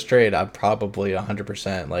make this trade, I'm probably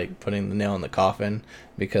 100% like putting the nail in the coffin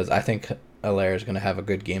because I think Allaire is going to have a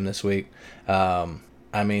good game this week. I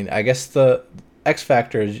mean, I guess the X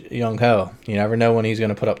factor is Young Ho. You never know when he's going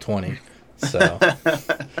to put up 20. So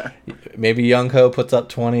maybe Young Ho puts up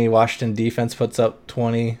 20, Washington defense puts up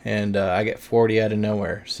 20, and I get 40 out of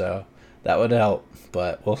nowhere. So that would help.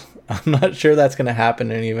 But I'm not sure that's going to happen,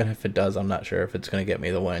 and even if it does, I'm not sure if it's going to get me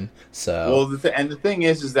the win. So the thing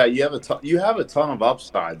is that you have a ton of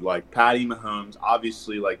upside. Like Patty Mahomes,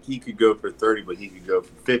 obviously, like he could go for 30, but he could go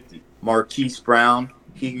for 50. Marquise Brown,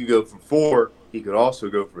 he could go for 4. He could also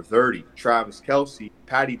go for 30. Travis Kelce,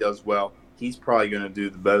 Patty does well. He's probably going to do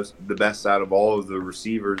the best out of all of the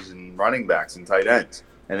receivers and running backs and tight ends.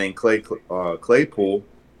 And then Claypool,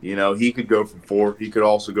 he could go for 4. He could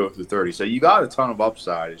also go for 30. So you got a ton of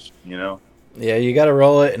upside, Yeah, you got to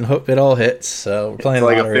roll it and hope it all hits. So we're playing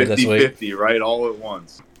like lottery a 50-50, this week. right? All at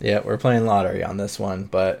once. Yeah, we're playing lottery on this one.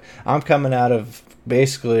 But I'm coming out of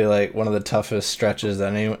basically like one of the toughest stretches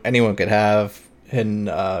that anyone could have. Hitting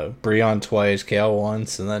Breon twice, Kale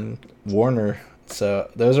once, and then Warner.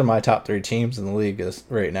 So those are my top 3 teams in the league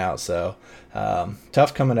right now. So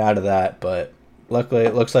tough coming out of that, but luckily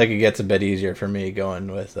it looks like it gets a bit easier for me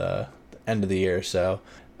going with the end of the year. So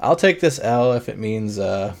I'll take this L if it means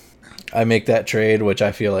I make that trade, which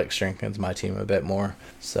I feel like strengthens my team a bit more.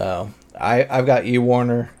 So I've got you,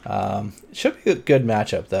 Warner. It should be a good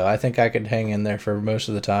matchup, though. I think I could hang in there for most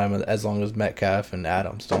of the time as long as Metcalf and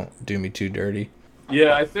Adams don't do me too dirty.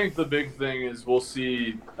 Yeah, I think the big thing is we'll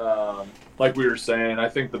see. Like we were saying, I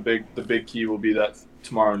think the big key will be that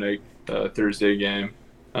tomorrow night Thursday game.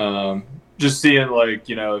 Just seeing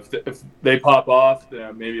if they pop off,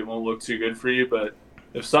 maybe it won't look too good for you. But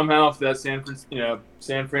if that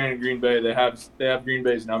San Fran and Green Bay, they have Green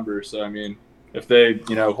Bay's number. So I mean, if they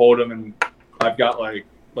hold them, and I've got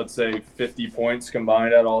let's say 50 points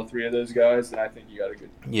combined out of all three of those guys, then I think you got a good.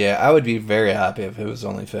 Yeah, I would be very happy if it was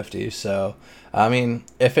only 50. So, I mean,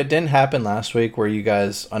 if it didn't happen last week where you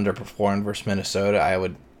guys underperformed versus Minnesota, I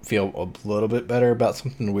would feel a little bit better about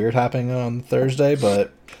something weird happening on Thursday.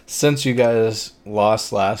 But since you guys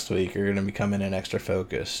lost last week, you're going to be coming in extra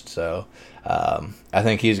focused. So, I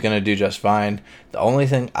think he's going to do just fine. The only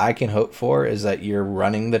thing I can hope for is that you're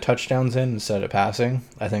running the touchdowns in instead of passing.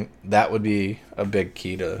 I think that would be a big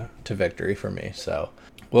key to victory for me. So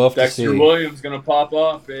we'll have Dexter to see. Williams going to pop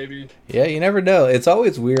off, baby. Yeah, you never know. It's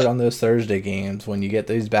always weird on those Thursday games when you get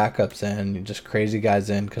these backups in, just crazy guys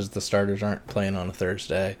in because the starters aren't playing on a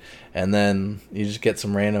Thursday. And then you just get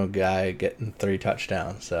some random guy getting 3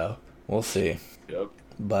 touchdowns. So we'll see. Yep.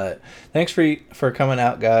 But thanks for coming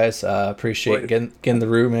out, guys. Appreciate getting the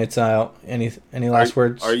roommates out. Any last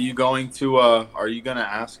words? Are you going to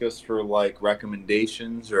ask us for like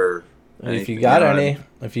recommendations or if you got any,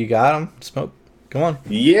 if you got them, smoke. Come on.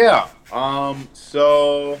 Yeah.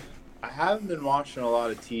 So I haven't been watching a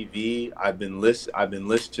lot of TV. I've been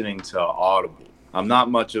listening to Audible. I'm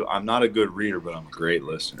not a good reader, but I'm a great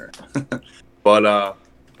listener. But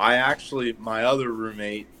my other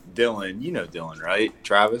roommate, Dylan, you know Dylan, right?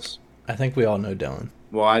 Travis? I think we all know Dylan.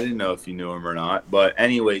 Well, I didn't know if you knew him or not. But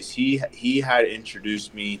anyways, he had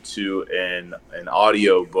introduced me to an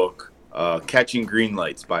audio book, Catching Green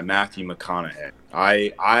Lights by Matthew McConaughey.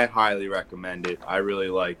 I highly recommend it. I really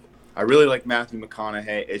like Matthew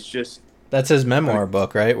McConaughey. It's just that's his memoir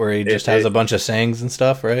book, right? Where he just has a bunch of sayings and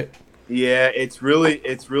stuff, right? Yeah, it's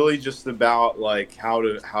really just about like how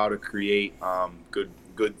to create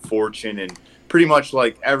good fortune, and pretty much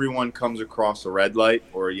like everyone comes across a red light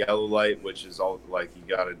or a yellow light, which is all like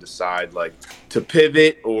you got to decide like to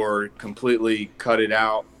pivot or completely cut it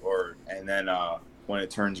out, and then when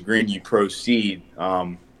it turns green you proceed.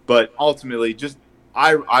 But ultimately, just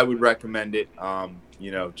I would recommend it.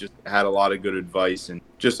 Just had a lot of good advice and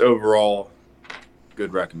just overall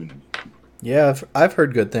good recommendation. Yeah, I've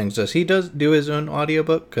heard good things. Does he do his own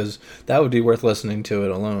audiobook? Because that would be worth listening to it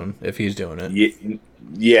alone if he's doing it.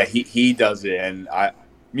 Yeah, he does it, and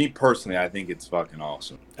me personally, I think it's fucking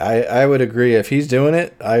awesome. I would agree. If he's doing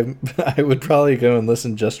it, I would probably go and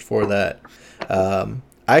listen just for that.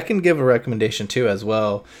 I can give a recommendation too as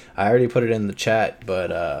well. I already put it in the chat,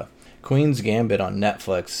 but Queen's Gambit on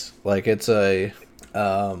Netflix, like it's a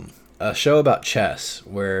show about chess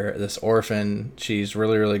where this orphan, she's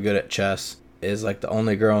really, really good at chess, is like the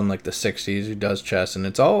only girl in like the 60s who does chess, and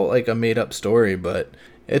it's all like a made up story, but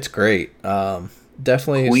it's great.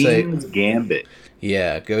 Definitely Queen's Gambit.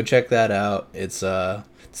 Yeah, go check that out. It's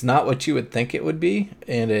not what you would think it would be,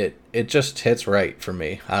 and it just hits right for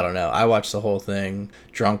me. I don't know. I watched the whole thing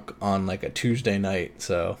drunk on like a Tuesday night,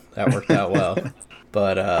 so that worked out well.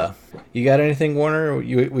 But you got anything, Warner?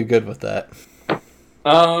 We good with that?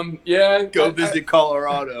 Yeah. Go visit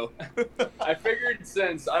Colorado. I figured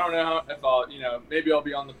since I don't know if I'll, maybe I'll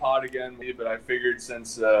be on the pod again, but I figured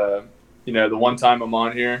since the one time I'm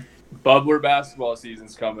on here, Bubbler basketball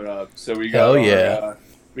season's coming up, so we got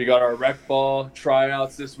we got our rec ball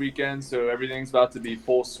tryouts this weekend, so everything's about to be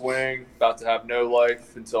full swing, about to have no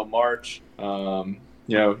life until March. Knock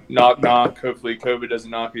knock. Hopefully COVID doesn't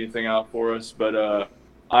knock anything out for us, but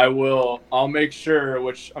I'll make sure,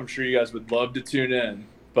 which I'm sure you guys would love to tune in,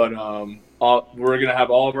 but we're gonna have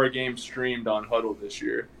all of our games streamed on Huddle this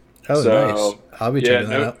year. Oh, so, nice! I'll be checking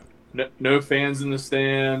that out. No fans in the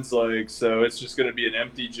stands, so it's just gonna be an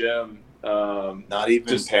empty gym. Not even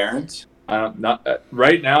just parents. Not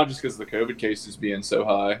right now, just because the COVID cases being so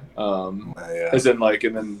high. As in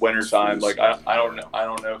and then wintertime, I don't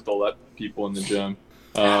know if they'll let people in the gym.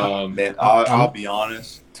 Man, I'll be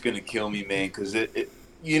honest, it's gonna kill me, man, because if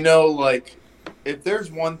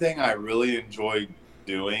there's one thing I really enjoy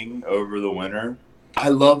doing over the winter, I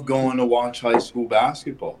love going to watch high school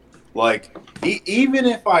basketball. Like, even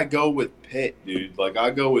if I go with Pitt, dude, I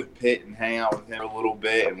go with Pitt and hang out with him a little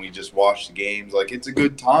bit, and we just watch the games. It's a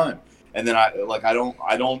good time. And then I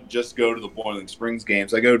don't just go to the Boiling Springs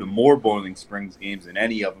games. I go to more Boiling Springs games than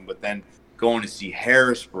any of them. But then going to see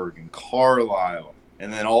Harrisburg and Carlisle,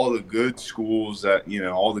 and then all the good schools that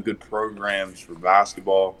all the good programs for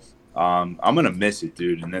basketball. I'm gonna miss it,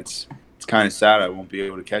 dude, and it's kind of sad I won't be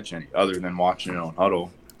able to catch any other than watching it on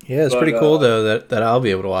Huddle. Yeah, it's pretty cool though that I'll be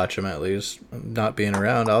able to watch them at least. Not being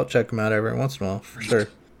around, I'll check them out every once in a while for sure.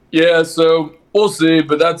 Yeah, so we'll see,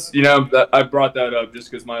 but that's that I brought that up just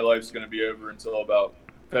because my life's going to be over until about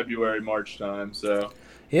February, March time. So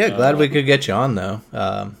yeah, glad we could get you on though.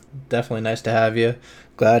 Definitely nice to have you.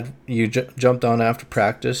 Glad you jumped on after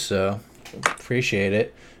practice, so appreciate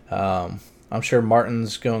it. I'm sure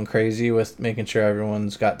Martin's going crazy with making sure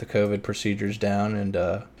everyone's got the COVID procedures down and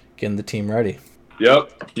getting the team ready.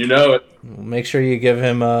 Yep, you know it. Make sure you give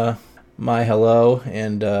him my hello,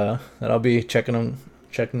 and that I'll be checking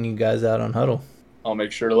you guys out on Huddle. I'll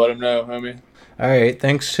make sure to let him know, homie. All right,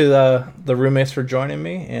 thanks to the roommates for joining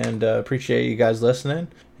me, and appreciate you guys listening.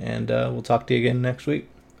 And we'll talk to you again next week.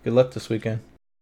 Good luck this weekend.